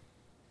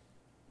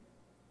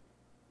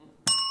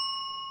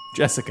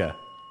 Jessica.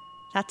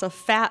 That's a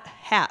fat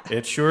hat.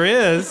 It sure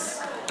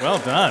is. Well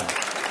done.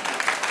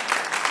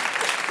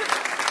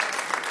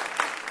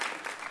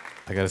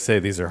 I gotta say,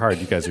 these are hard.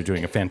 You guys are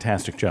doing a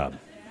fantastic job.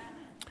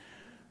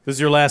 This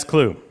is your last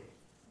clue.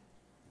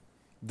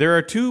 There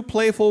are 2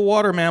 playful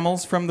water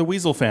mammals from the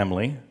weasel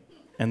family,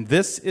 and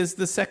this is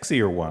the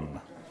sexier one.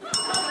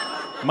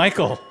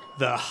 Michael.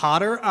 The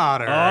hotter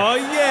otter. Oh,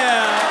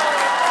 yeah.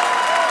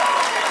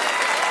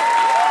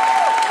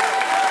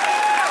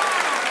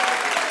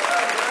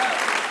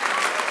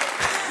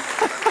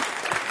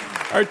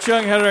 Art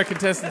Chung, how did our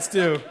contestants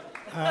do?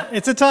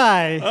 It's a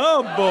tie.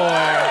 Oh, boy.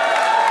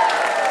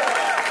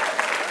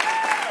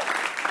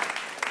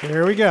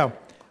 Here we go.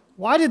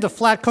 Why did the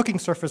flat cooking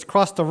surface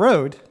cross the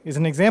road is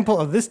an example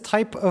of this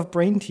type of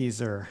brain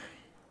teaser.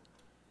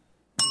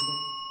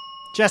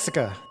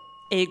 Jessica.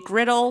 A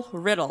griddle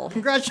riddle.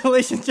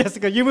 Congratulations,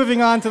 Jessica. You're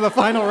moving on to the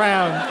final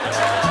round.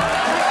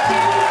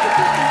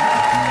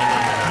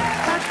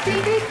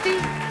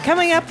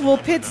 Coming up, we'll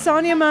pit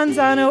Sonia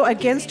Manzano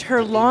against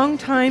her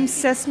longtime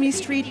Sesame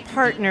Street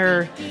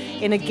partner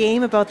in a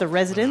game about the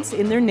residents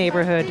in their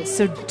neighborhood.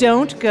 So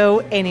don't go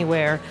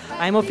anywhere.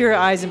 I'm Ophira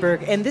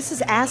Eisenberg, and this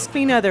is Ask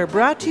Me Another,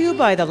 brought to you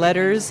by the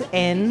letters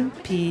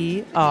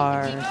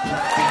NPR.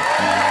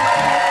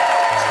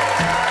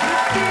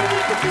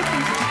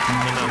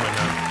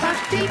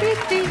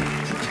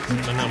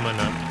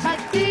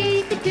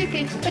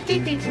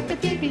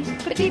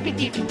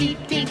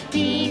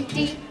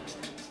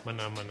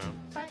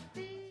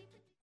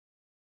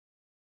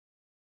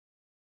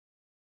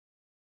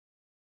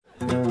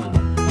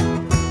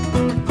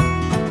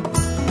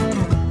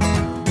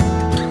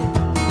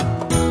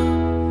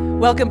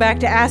 Welcome back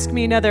to Ask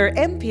Me Another,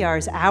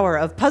 NPR's hour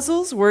of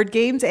puzzles, word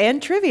games,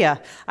 and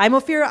trivia. I'm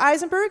Ophira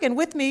Eisenberg, and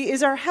with me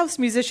is our house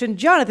musician,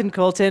 Jonathan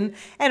Colton,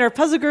 and our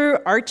puzzle guru,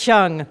 Art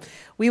Chung.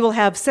 We will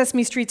have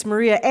Sesame Street's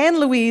Maria and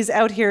Louise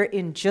out here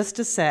in just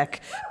a sec.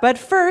 But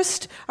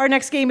first, our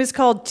next game is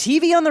called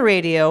TV on the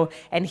Radio,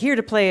 and here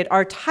to play it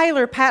are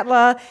Tyler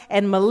Patla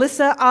and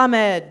Melissa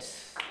Ahmed.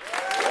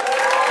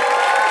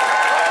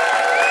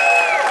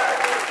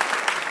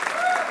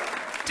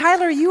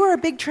 Tyler, you are a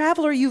big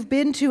traveler. You've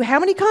been to how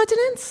many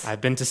continents?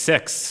 I've been to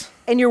 6.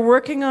 And you're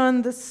working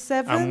on the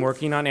 7th? I'm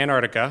working on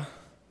Antarctica.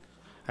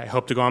 I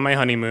hope to go on my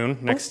honeymoon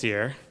next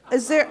year.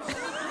 Is there...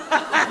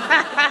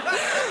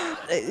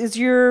 Is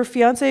your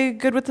fiance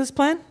good with this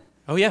plan?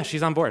 Oh, yeah,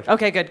 she's on board.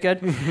 Okay,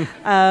 good.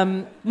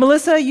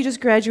 Melissa, you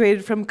just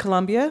graduated from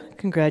Columbia.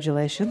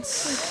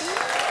 Congratulations.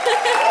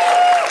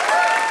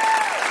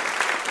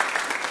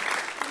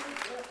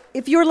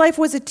 If your life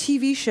was a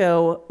TV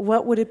show,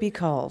 what would it be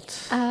called?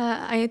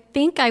 I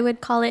think I would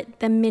call it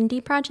The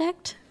Mindy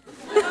Project.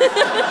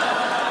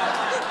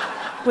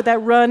 Would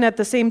that run at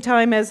the same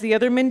time as the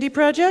other Mindy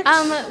Project?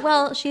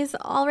 Well, she's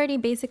already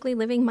basically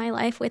living my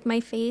life with my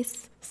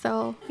face,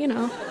 so, you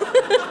know.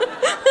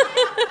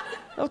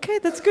 Okay,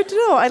 that's good to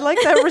know. I like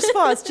that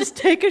response. Just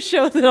take a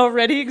show that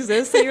already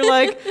exists and you're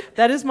like,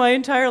 that is my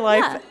entire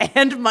life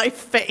and my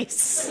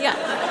face. Yeah,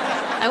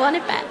 I want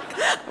it back.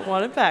 I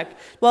want it back.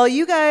 Well,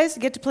 you guys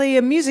get to play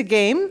a music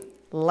game.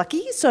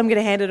 Lucky, so I'm going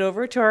to hand it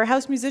over to our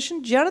house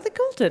musician, Jonathan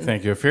Colton.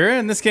 Thank you, Ophira.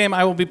 In this game,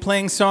 I will be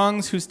playing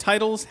songs whose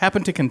titles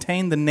happen to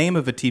contain the name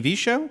of a TV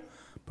show,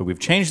 but we've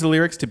changed the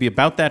lyrics to be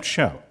about that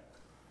show.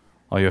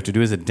 All you have to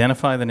do is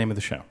identify the name of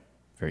the show.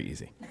 Very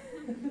easy.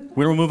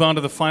 We will move on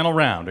to the final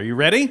round. Are you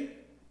ready?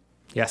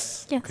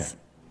 Yes. Yes. Okay.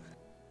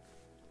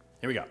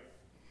 Here we go.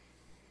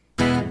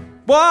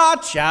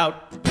 Watch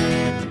out.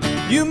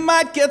 You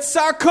might get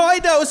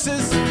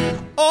sarcoidosis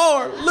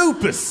or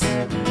lupus.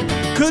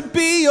 Could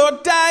be your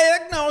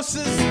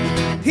diagnosis.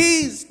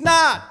 He's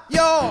not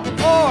your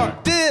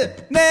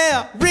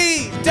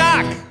ordinary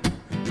doc,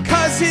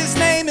 'cause his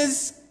name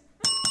is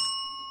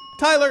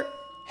Tyler.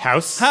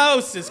 House.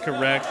 House is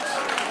correct.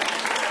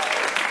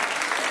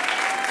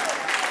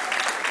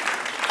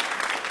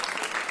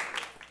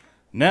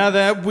 Now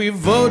that we've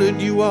voted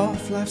you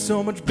off, life's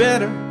so much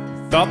better.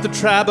 Thought the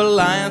Tribe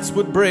Alliance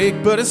would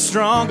break, but it's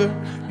stronger.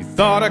 You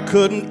thought I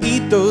couldn't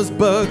eat those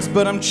bugs,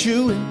 but I'm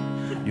chewing.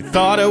 You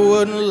thought I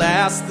wouldn't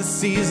last the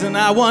season.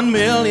 I won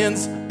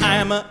millions. I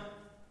am a...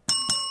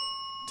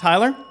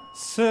 Tyler?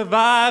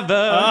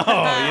 Survivor.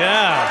 Oh,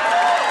 yeah.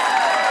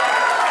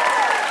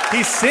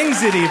 He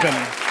sings it even.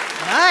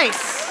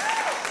 Nice.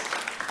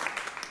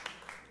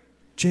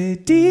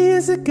 JD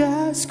is a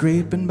guy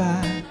scraping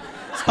by,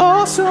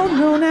 also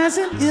known as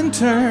an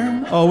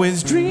intern,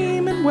 always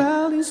dreaming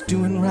while he's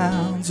doing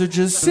rounds, or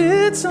just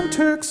sits on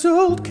Turk's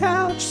old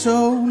couch.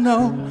 So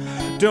no,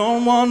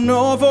 don't want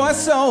no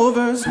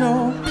voiceovers,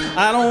 no,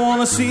 I don't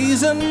want a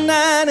season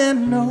 9,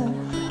 and no,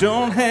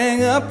 don't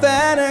hang up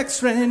that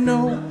x-ray,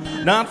 no,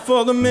 not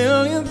for the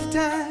millionth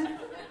time.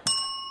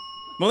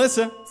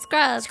 Melissa?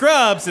 Scrubs.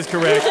 Scrubs is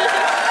correct.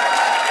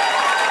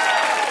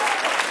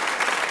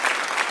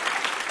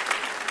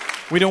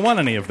 We don't want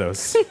any of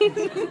those.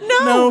 No.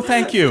 No,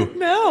 thank you.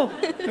 No.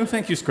 No,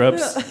 thank you,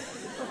 Scrubs.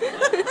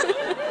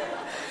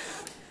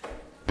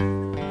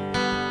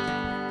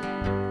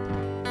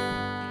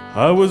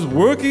 I was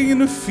working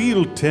in a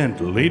field tent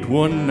late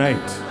one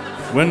night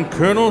when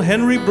Colonel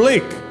Henry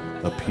Blake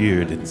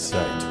appeared in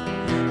sight.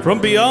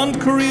 From beyond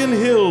Korean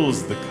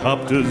hills, the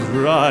copters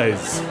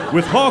rise,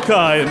 with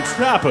Hawkeye and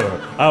Trapper,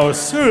 our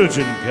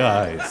surgeon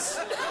guys.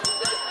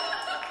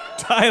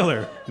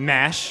 Tyler.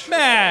 MASH.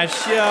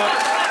 MASH,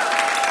 yeah.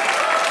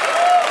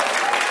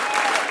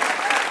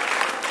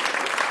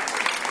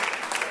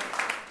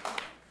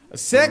 A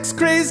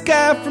sex-crazed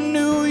guy from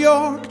New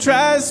York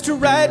tries to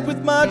write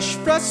with much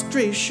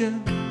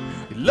frustration.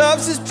 He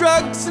loves his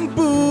drugs and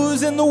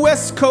booze, and the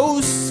West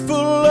Coast's full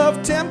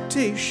of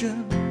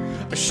temptation.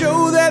 A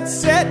show that's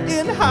set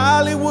in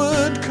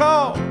Hollywood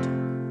called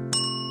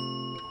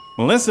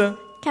Melissa.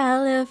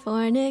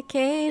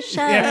 Californication.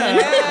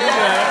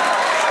 Yeah.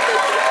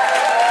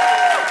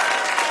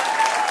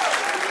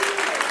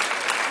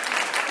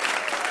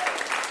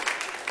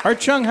 Art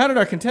Chung, how did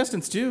our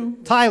contestants do?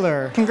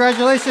 Tyler,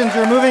 congratulations,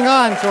 you're moving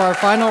on to our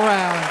final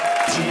round.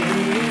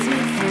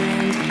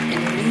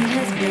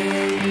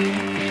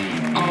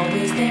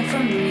 Always there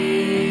for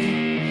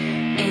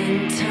me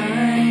in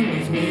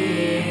time of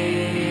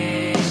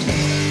need.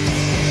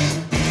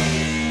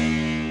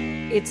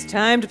 It's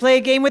time to play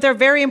a game with our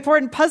very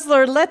important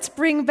puzzler. Let's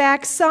bring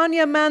back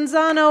Sonia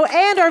Manzano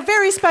and our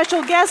very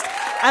special guest,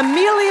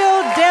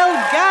 Emilio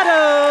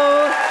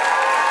Delgado.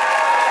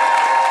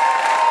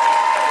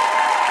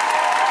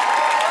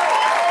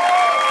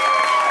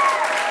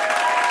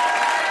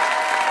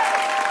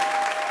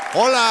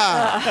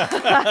 Hola.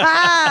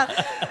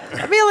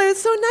 Emilio,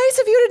 it's so nice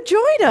of you to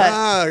join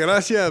us.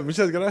 Gracias,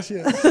 muchas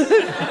gracias.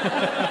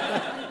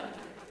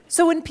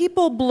 So when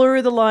people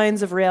blur the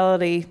lines of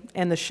reality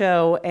and the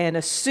show and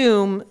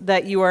assume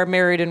that you are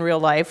married in real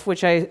life,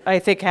 which I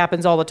think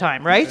happens all the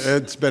time, right?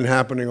 It's been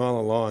happening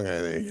all along, I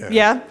think.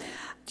 Yeah?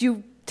 Do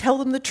you tell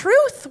them the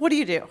truth? What do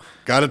you do?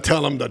 Got to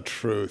tell them the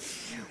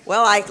truth.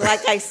 Well,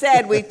 like I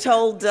said, we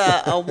told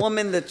a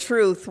woman the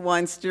truth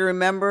once. Do you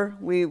remember?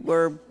 We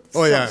were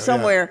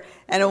somewhere,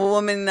 and a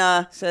woman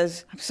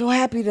says, "I'm so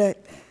happy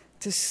that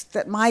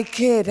my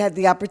kid had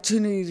the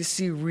opportunity to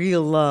see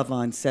real love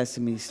on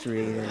Sesame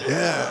Street.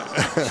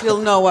 Yeah, she'll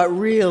know what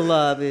real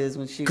love is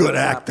when she good grows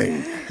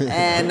acting." Up.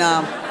 And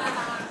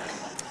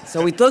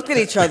so we looked at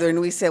each other and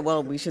we said,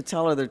 "Well, we should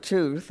tell her the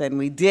truth," and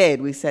we did.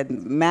 We said,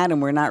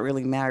 "Madam, we're not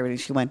really married," and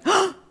she went,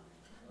 "Oh,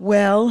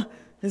 well,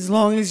 as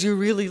long as you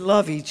really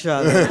love each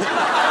other."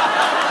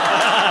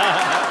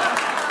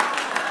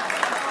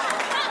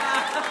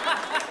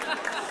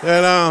 You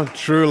know,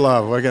 true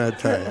love, what can I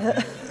tell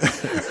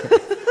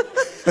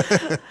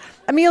you?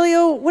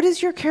 Emilio, what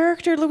is your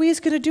character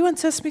Louise going to do on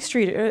Sesame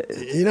Street?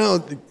 You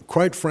know,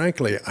 quite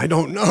frankly, I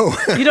don't know.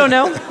 You don't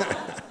know?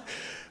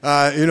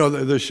 You know,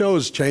 the show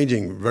is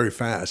changing very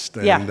fast.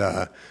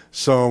 And,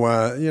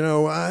 so, you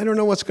know, I don't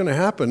know what's going to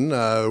happen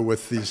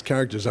with these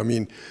characters. I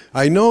mean,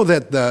 I know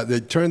that they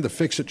turned the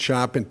Fix-It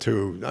shop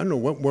into, I don't know,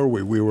 what were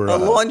we? We were... A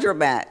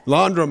laundromat.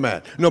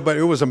 Laundromat. No, but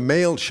it was a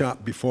mail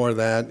shop before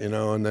that, you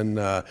know, and then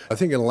I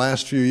think in the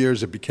last few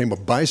years it became a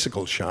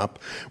bicycle shop.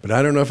 But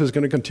I don't know if it's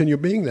going to continue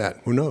being that.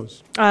 Who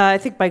knows? I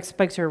think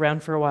bikes are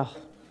around for a while.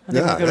 I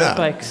think we're good with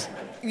bikes.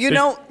 You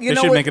know they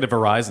should make it a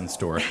Verizon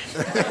store.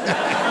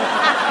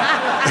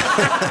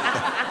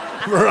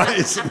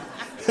 Verizon.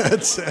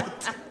 That's it.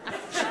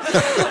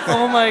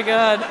 Oh my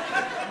God.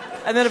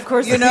 And then, of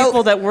course, the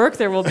people that work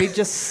there will be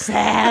just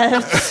sad,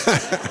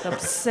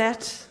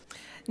 upset.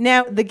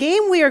 Now, the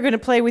game we are going to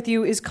play with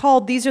you is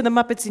called These Are the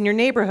Muppets in Your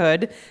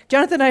Neighborhood.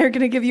 Jonathan and I are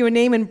going to give you a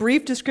name and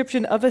brief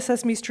description of a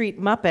Sesame Street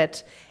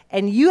Muppet,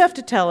 and you have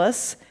to tell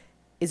us,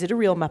 is it a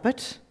real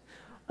Muppet,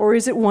 or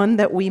is it one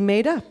that we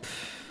made up?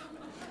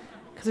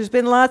 Because there's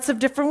been lots of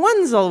different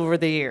ones all over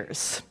the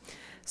years.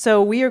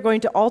 So we are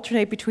going to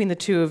alternate between the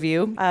two of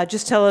you.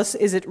 Just tell us,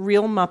 is it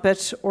real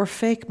Muppet or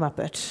fake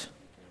Muppet?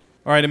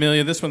 All right,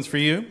 Amelia, this one's for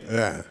you.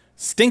 Yeah.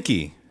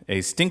 Stinky, a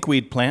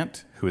stinkweed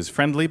plant who is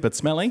friendly but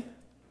smelly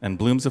and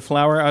blooms a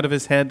flower out of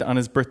his head on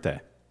his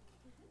birthday.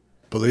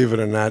 Believe it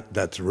or not,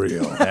 that's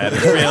real. That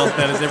is real.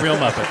 That is a real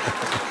Muppet.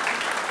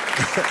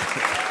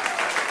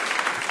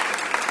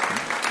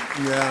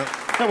 Yeah.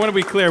 I want to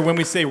be clear, when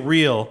we say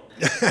real,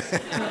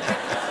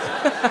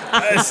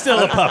 it's still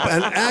a puppet.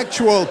 An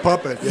actual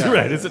puppet, yeah.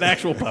 Right, it's an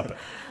actual puppet.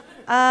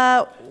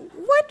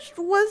 What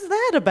was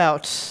that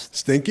about?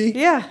 Stinky?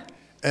 Yeah.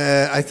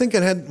 I think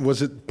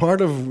was it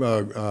part of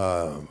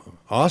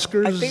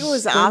Oscar's. I think it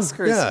was thing?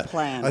 Oscar's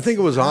plant. I think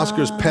it was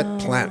Oscar's pet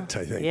plant.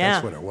 I think Yeah.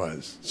 that's what it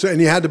was. So, and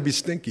he had to be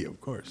stinky,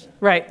 of course.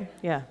 Right,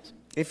 yeah.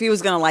 If he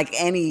was going to like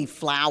any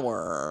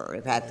flower,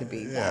 it had to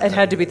be that. It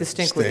had to be the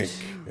stinkweed.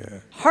 Yeah.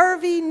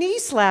 Harvey Knee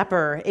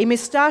Slapper, a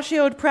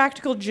mustachioed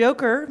practical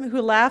joker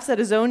who laughs at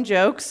his own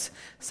jokes,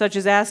 such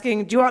as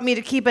asking, "Do you want me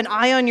to keep an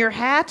eye on your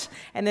hat?"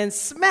 and then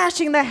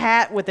smashing the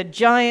hat with a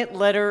giant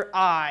letter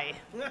I.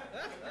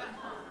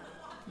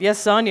 Yes,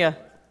 Sonia.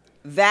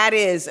 That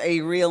is a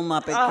real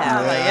Muppet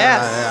character.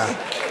 Yes.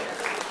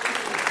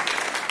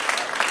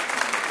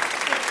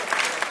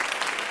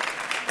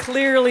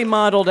 Clearly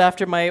modeled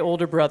after my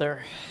older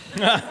brother.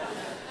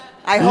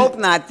 I hope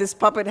not. This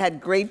puppet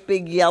had great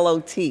big yellow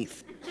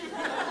teeth.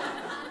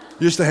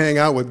 Used to hang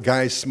out with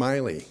Guy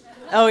Smiley.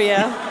 Oh,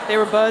 yeah? They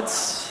were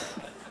buds?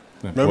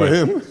 Remember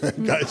him?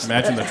 Guy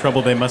Imagine the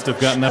trouble they must have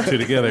gotten up to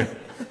together.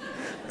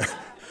 All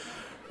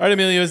right,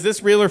 Emilio, is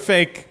this real or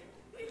fake?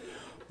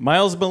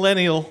 Miles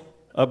Millennial,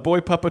 a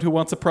boy puppet who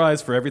wants a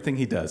prize for everything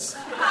he does.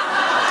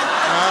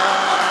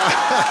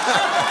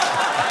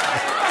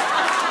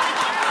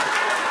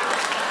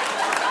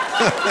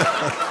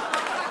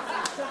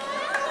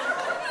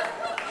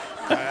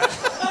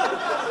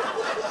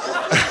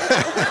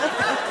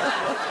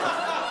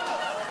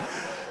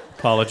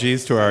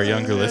 Apologies to our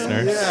younger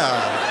listeners.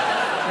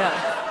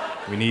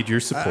 Yeah. We need your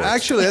support.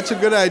 Actually, that's a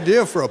good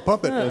idea for a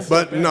puppet.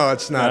 But no,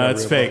 it's not.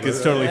 It's fake. Puppet.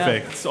 It's totally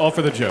fake. It's all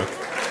for the joke.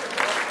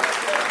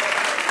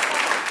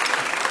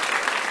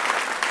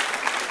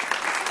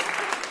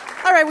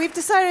 All right, we've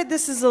decided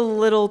this is a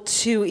little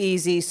too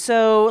easy,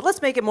 so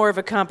let's make it more of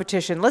a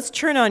competition. Let's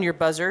turn on your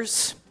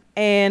buzzers.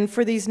 And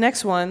for these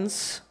next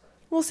ones,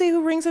 we'll see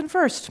who rings in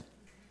first.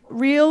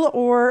 Real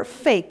or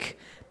fake?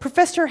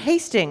 Professor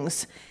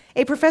Hastings,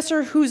 a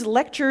professor whose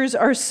lectures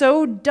are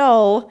so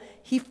dull,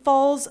 he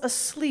falls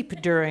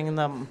asleep during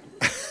them.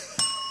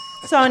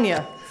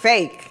 Sonia.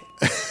 Fake.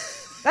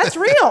 That's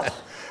real.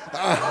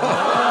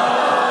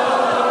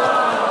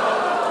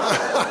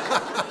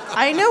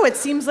 I know, it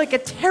seems like a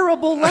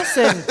terrible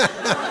lesson.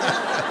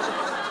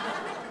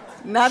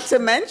 Not to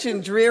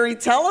mention dreary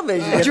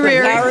television. If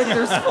Dreary. the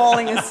character's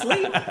falling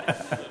asleep.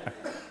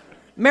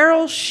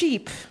 Meryl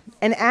Sheep,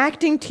 an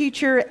acting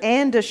teacher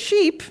and a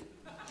sheep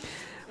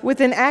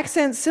with an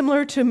accent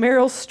similar to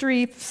Meryl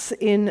Streep's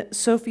in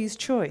Sophie's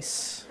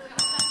Choice.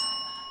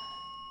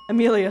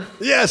 Amelia.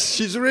 Yes,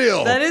 she's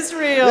real. That is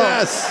real.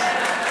 Yes.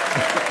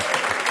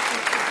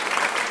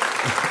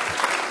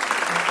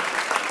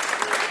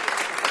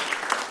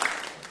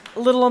 A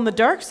little on the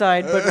dark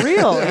side, but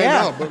real, yeah.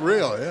 I know, but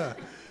real, yeah.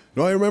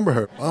 No, I remember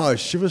her. Oh,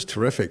 she was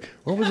terrific.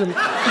 What was it?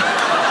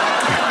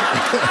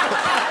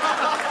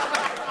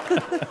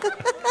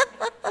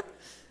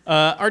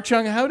 Art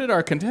Chung, how did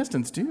our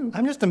contestants do?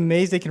 I'm just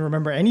amazed they can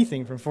remember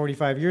anything from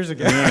 45 years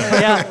ago.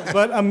 Yeah.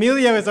 But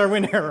Amelia is our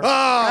winner.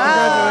 Oh,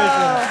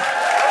 congratulations.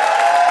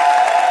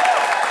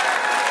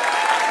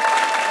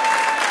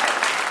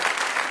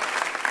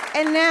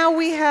 And now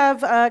we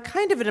have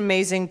kind of an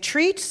amazing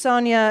treat.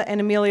 Sonia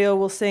and Emilio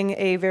will sing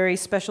a very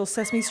special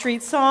Sesame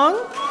Street song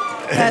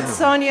that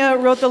Sonia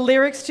wrote the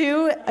lyrics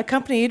to,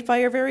 accompanied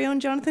by our very own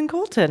Jonathan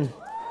Colton.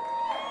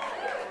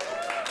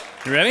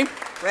 You ready?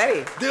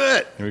 Ready. Do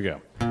it. Here we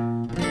go.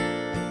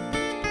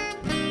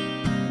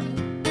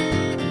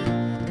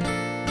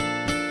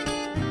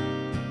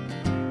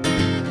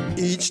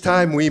 Each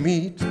time we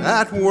meet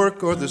at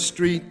work or the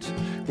street,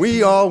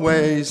 we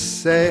always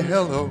say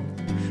hello.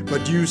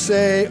 But you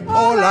say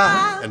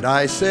hola, and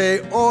I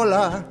say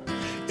hola.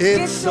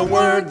 It's a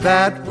word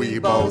that we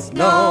both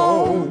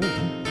know.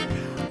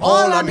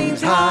 Hola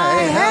means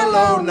hi,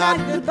 hello, not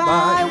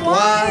goodbye.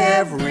 Why,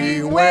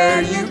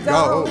 everywhere you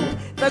go,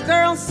 The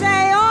girls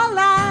say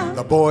hola.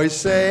 the boys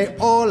say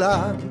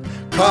hola,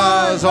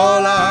 'cause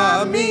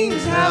hola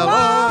means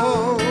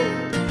hello.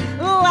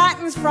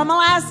 Latins from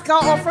Alaska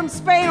or from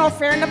Spain or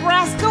fair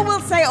Nebraska will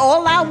say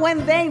hola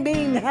when they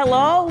mean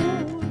hello.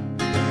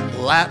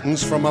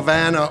 Latins from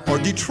Havana or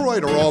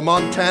Detroit or all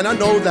Montana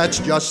know that's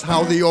just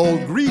how the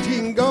old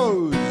greeting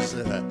goes.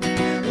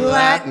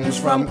 Latins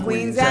from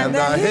Queens and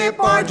the hip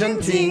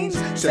Argentines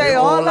say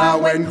hola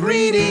when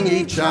greeting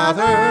each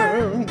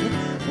other.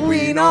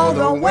 We know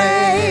the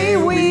way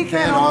we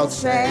can all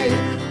say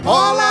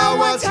hola,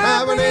 what's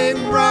happening,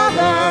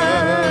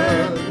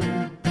 brother?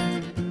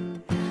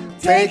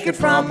 Take it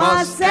from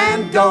us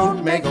and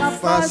don't make a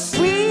fuss.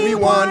 We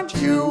want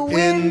you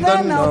in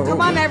the know.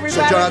 Come on,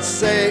 everybody. So just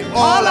say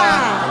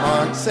hola. Come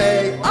on,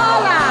 say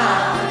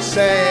Hola.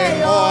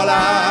 Say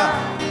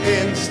hola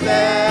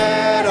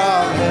instead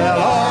of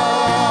hello.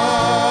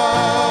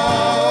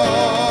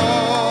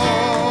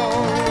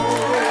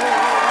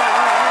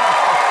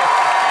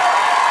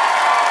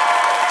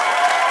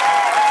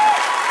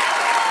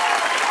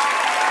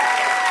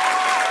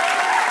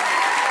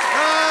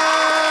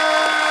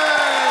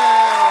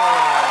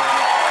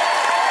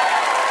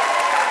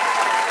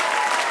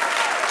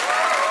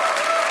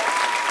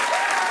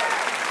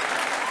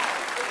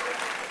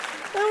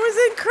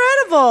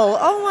 Incredible.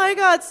 Oh my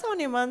God.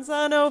 Sonia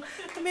Manzano,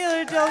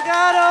 Emilio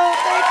Delgado,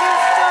 thank you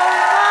so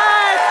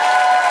much.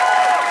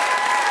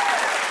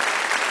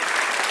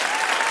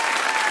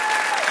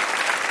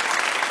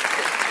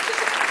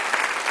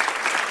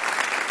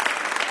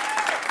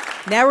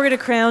 Now we're going to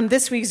crown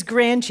this week's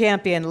grand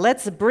champion.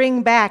 Let's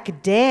bring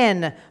back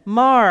Dan,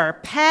 Mar,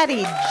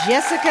 Patty,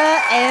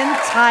 Jessica, and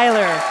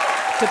Tyler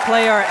to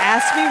play our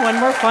Ask Me One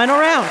More final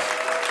round.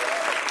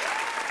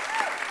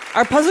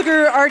 Our puzzle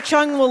guru, Art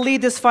Chung, will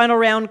lead this final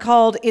round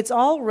called It's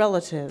All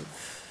Relative.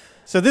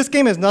 So this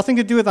game has nothing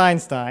to do with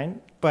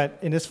Einstein, but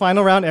in this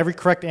final round, every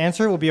correct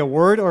answer will be a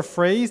word or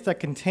phrase that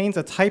contains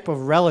a type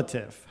of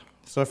relative.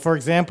 So for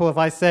example, if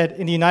I said,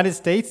 in the United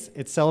States,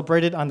 it's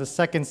celebrated on the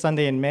second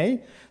Sunday in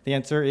May, the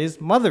answer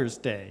is Mother's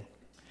Day.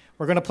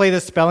 We're going to play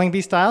this spelling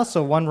bee style,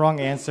 so one wrong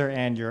answer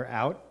and you're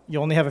out. You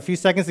only have a few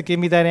seconds to give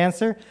me that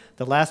answer.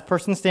 The last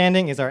person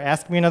standing is our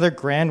Ask Me Another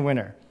grand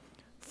winner.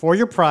 For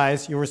your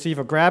prize, you'll receive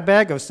a grab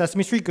bag of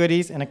Sesame Street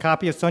goodies and a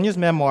copy of Sonia's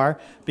memoir,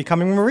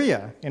 Becoming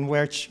Maria, in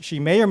which she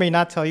may or may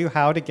not tell you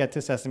how to get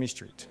to Sesame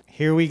Street.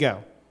 Here we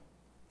go.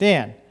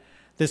 Dan,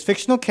 this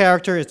fictional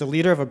character is the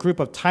leader of a group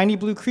of tiny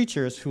blue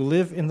creatures who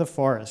live in the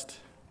forest.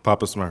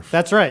 Papa Smurf.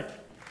 That's right.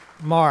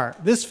 Mar,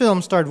 this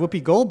film starred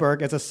Whoopi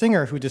Goldberg as a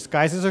singer who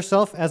disguises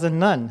herself as a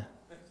nun.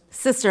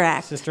 Sister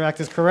Act. Sister Act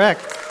is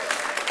correct.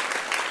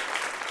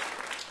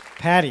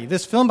 Patty,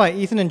 this film by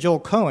Ethan and Joel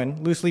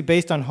Coen, loosely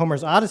based on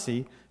Homer's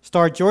Odyssey,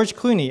 starred George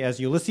Clooney as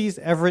Ulysses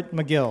Everett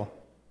McGill.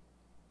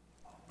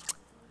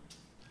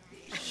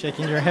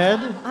 Shaking your head?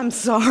 I'm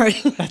sorry.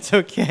 That's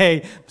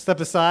okay.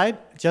 Step aside.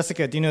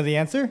 Jessica, do you know the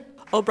answer?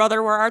 Oh,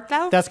 brother, where art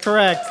thou? That's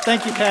correct.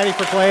 Thank you, Patty,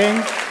 for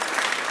playing.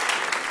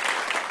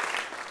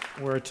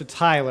 Word to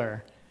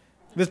Tyler.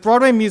 This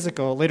Broadway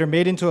musical, later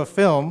made into a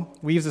film,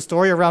 weaves a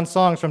story around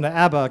songs from the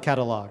ABBA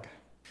catalog.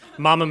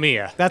 Mamma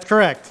Mia. That's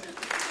correct.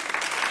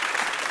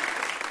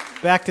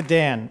 Back to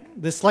Dan.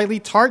 This slightly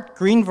tart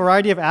green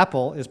variety of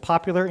apple is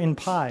popular in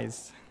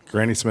pies.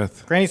 Granny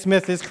Smith. Granny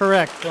Smith is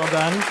correct. Well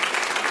done.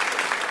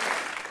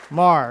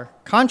 Mar,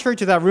 contrary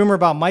to that rumor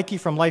about Mikey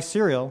from Life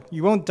cereal,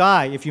 you won't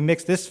die if you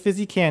mix this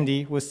fizzy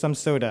candy with some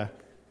soda.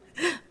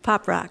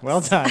 Pop Rocks.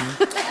 Well done.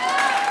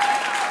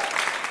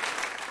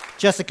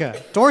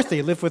 Jessica,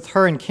 Dorothy lived with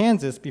her in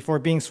Kansas before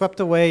being swept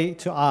away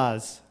to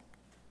Oz.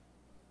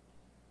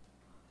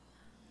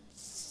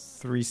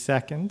 3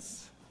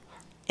 seconds.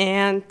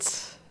 And...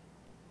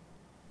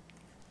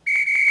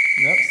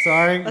 Nope,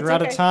 sorry, That's you're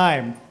out okay. of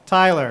time.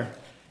 Tyler.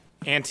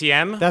 Auntie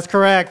M. That's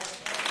correct.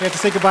 We have to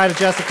say goodbye to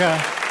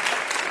Jessica.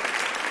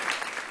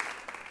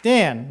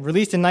 Dan,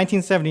 released in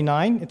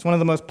 1979, it's one of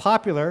the most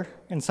popular,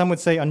 and some would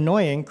say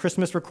annoying,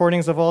 Christmas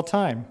recordings of all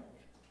time.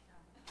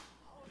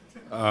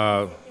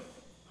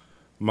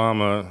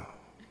 Mama,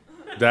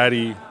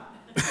 Daddy.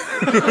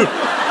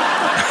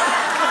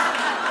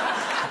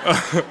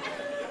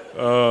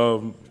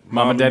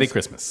 Mama, Daddy,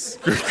 Christmas.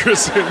 I'm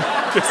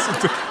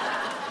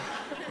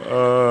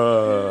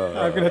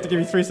going to have to give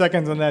you 3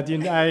 seconds on that.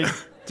 I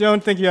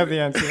don't think you have the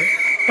answer.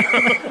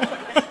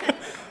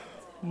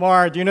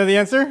 Mar, do you know the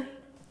answer?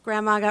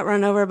 Grandma got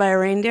run over by a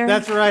reindeer.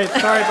 That's right.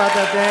 Sorry about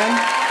that,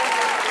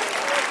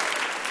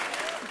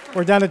 Dan.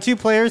 We're down to 2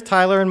 players,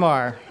 Tyler and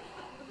Mar.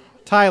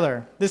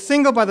 Tyler, this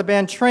single by the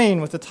band Train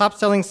was the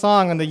top-selling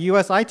song on the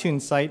U.S.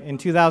 iTunes site in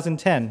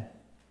 2010.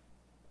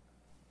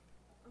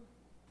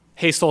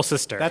 Hey Soul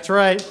Sister. That's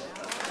right.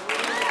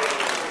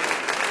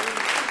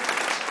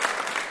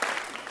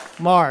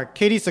 Mar,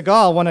 Katie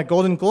Sagal won a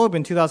Golden Globe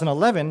in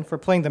 2011 for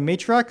playing the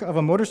matriarch of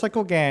a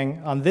motorcycle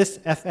gang on this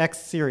FX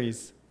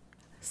series.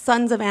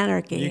 Sons of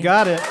Anarchy. You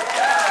got it.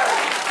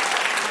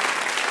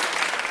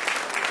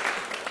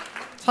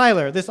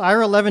 Tyler, this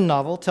Ira Levin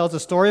novel tells the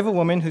story of a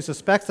woman who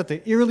suspects that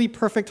the eerily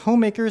perfect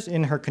homemakers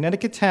in her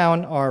Connecticut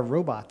town are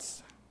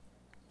robots.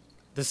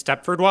 The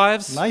Stepford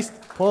Wives. Nice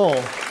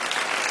pull.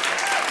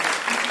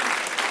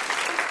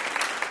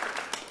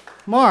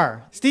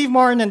 Mar, Steve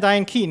Martin and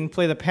Diane Keaton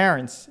play the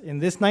parents in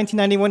this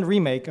 1991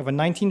 remake of a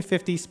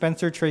 1950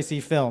 Spencer Tracy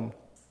film.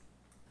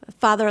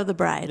 Father of the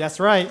Bride. That's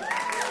right.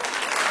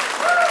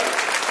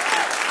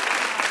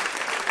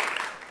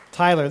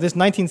 Tyler, this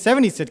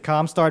 1970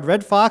 sitcom starred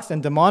Red Fox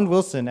and Damon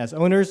Wilson as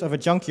owners of a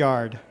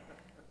junkyard.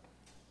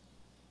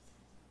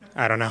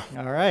 I don't know.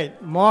 All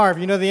right. Marv,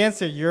 you know the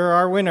answer. You're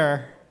our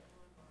winner.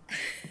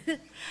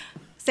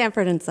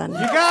 Sanford and Son. You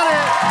got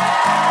it!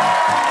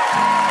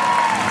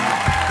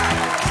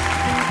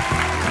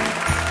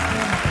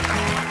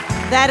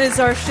 That is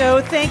our show.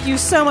 Thank you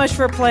so much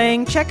for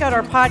playing. Check out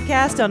our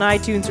podcast on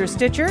iTunes or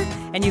Stitcher,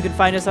 and you can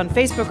find us on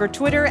Facebook or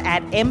Twitter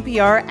at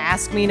NPR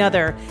Ask Me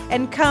Another.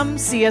 And come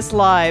see us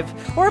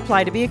live or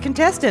apply to be a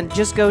contestant.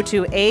 Just go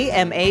to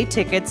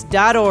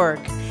amatickets.org.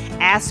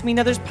 Ask Me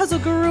Another's puzzle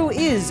guru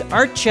is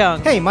Art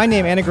Chung. Hey, my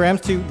name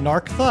anagrams to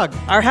Narc Thug.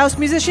 Our house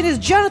musician is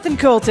Jonathan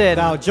Colton.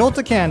 Thou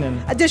Jolta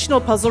Cannon.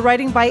 Additional puzzle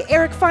writing by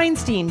Eric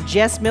Feinstein,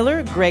 Jess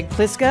Miller, Greg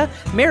Pliska,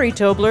 Mary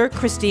Tobler,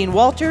 Christine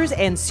Walters,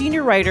 and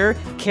senior writer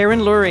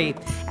Karen Lurie.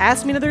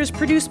 Ask Me Another is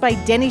produced by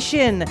Denny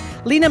Shin,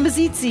 Lena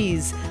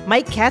Mazitzis,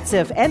 Mike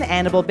Katzif, and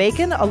Annabelle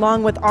Bacon,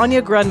 along with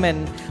Anya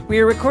Grunman. We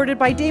are recorded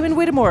by Damon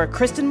Whittemore,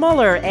 Kristen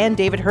Muller, and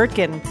David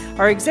Hurtgen.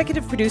 Our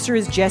executive producer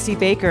is Jesse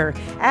Baker.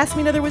 Ask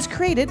Me Another was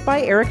created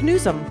by Eric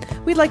Newsom.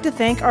 We'd like to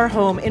thank our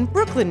home in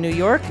Brooklyn, New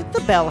York,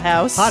 the Bell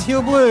House. Hot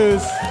Heel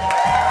Blues.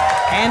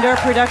 And our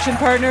production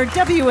partner,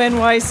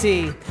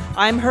 WNYC.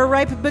 I'm her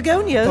ripe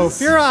begonias.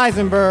 Ophira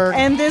Eisenberg.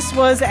 And this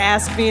was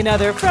Ask Me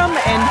Another from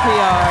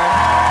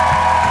NPR.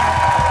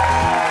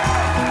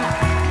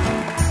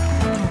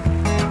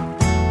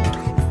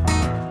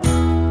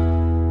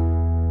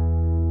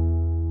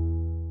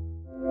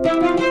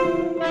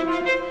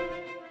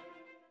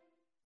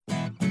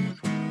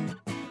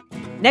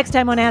 Next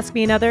time on Ask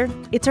Me Another,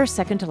 it's our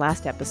second to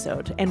last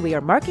episode, and we are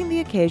marking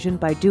the occasion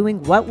by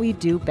doing what we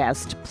do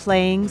best,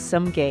 playing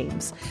some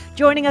games.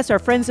 Joining us are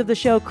friends of the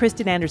show,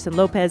 Kristen Anderson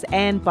Lopez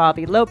and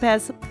Bobby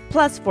Lopez,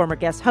 plus former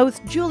guest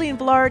hosts Julian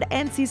Villard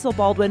and Cecil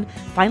Baldwin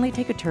finally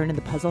take a turn in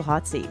the puzzle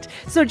hot seat.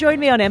 So join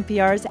me on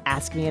NPR's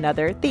Ask Me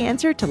Another, the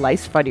answer to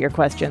life's funnier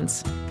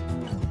questions.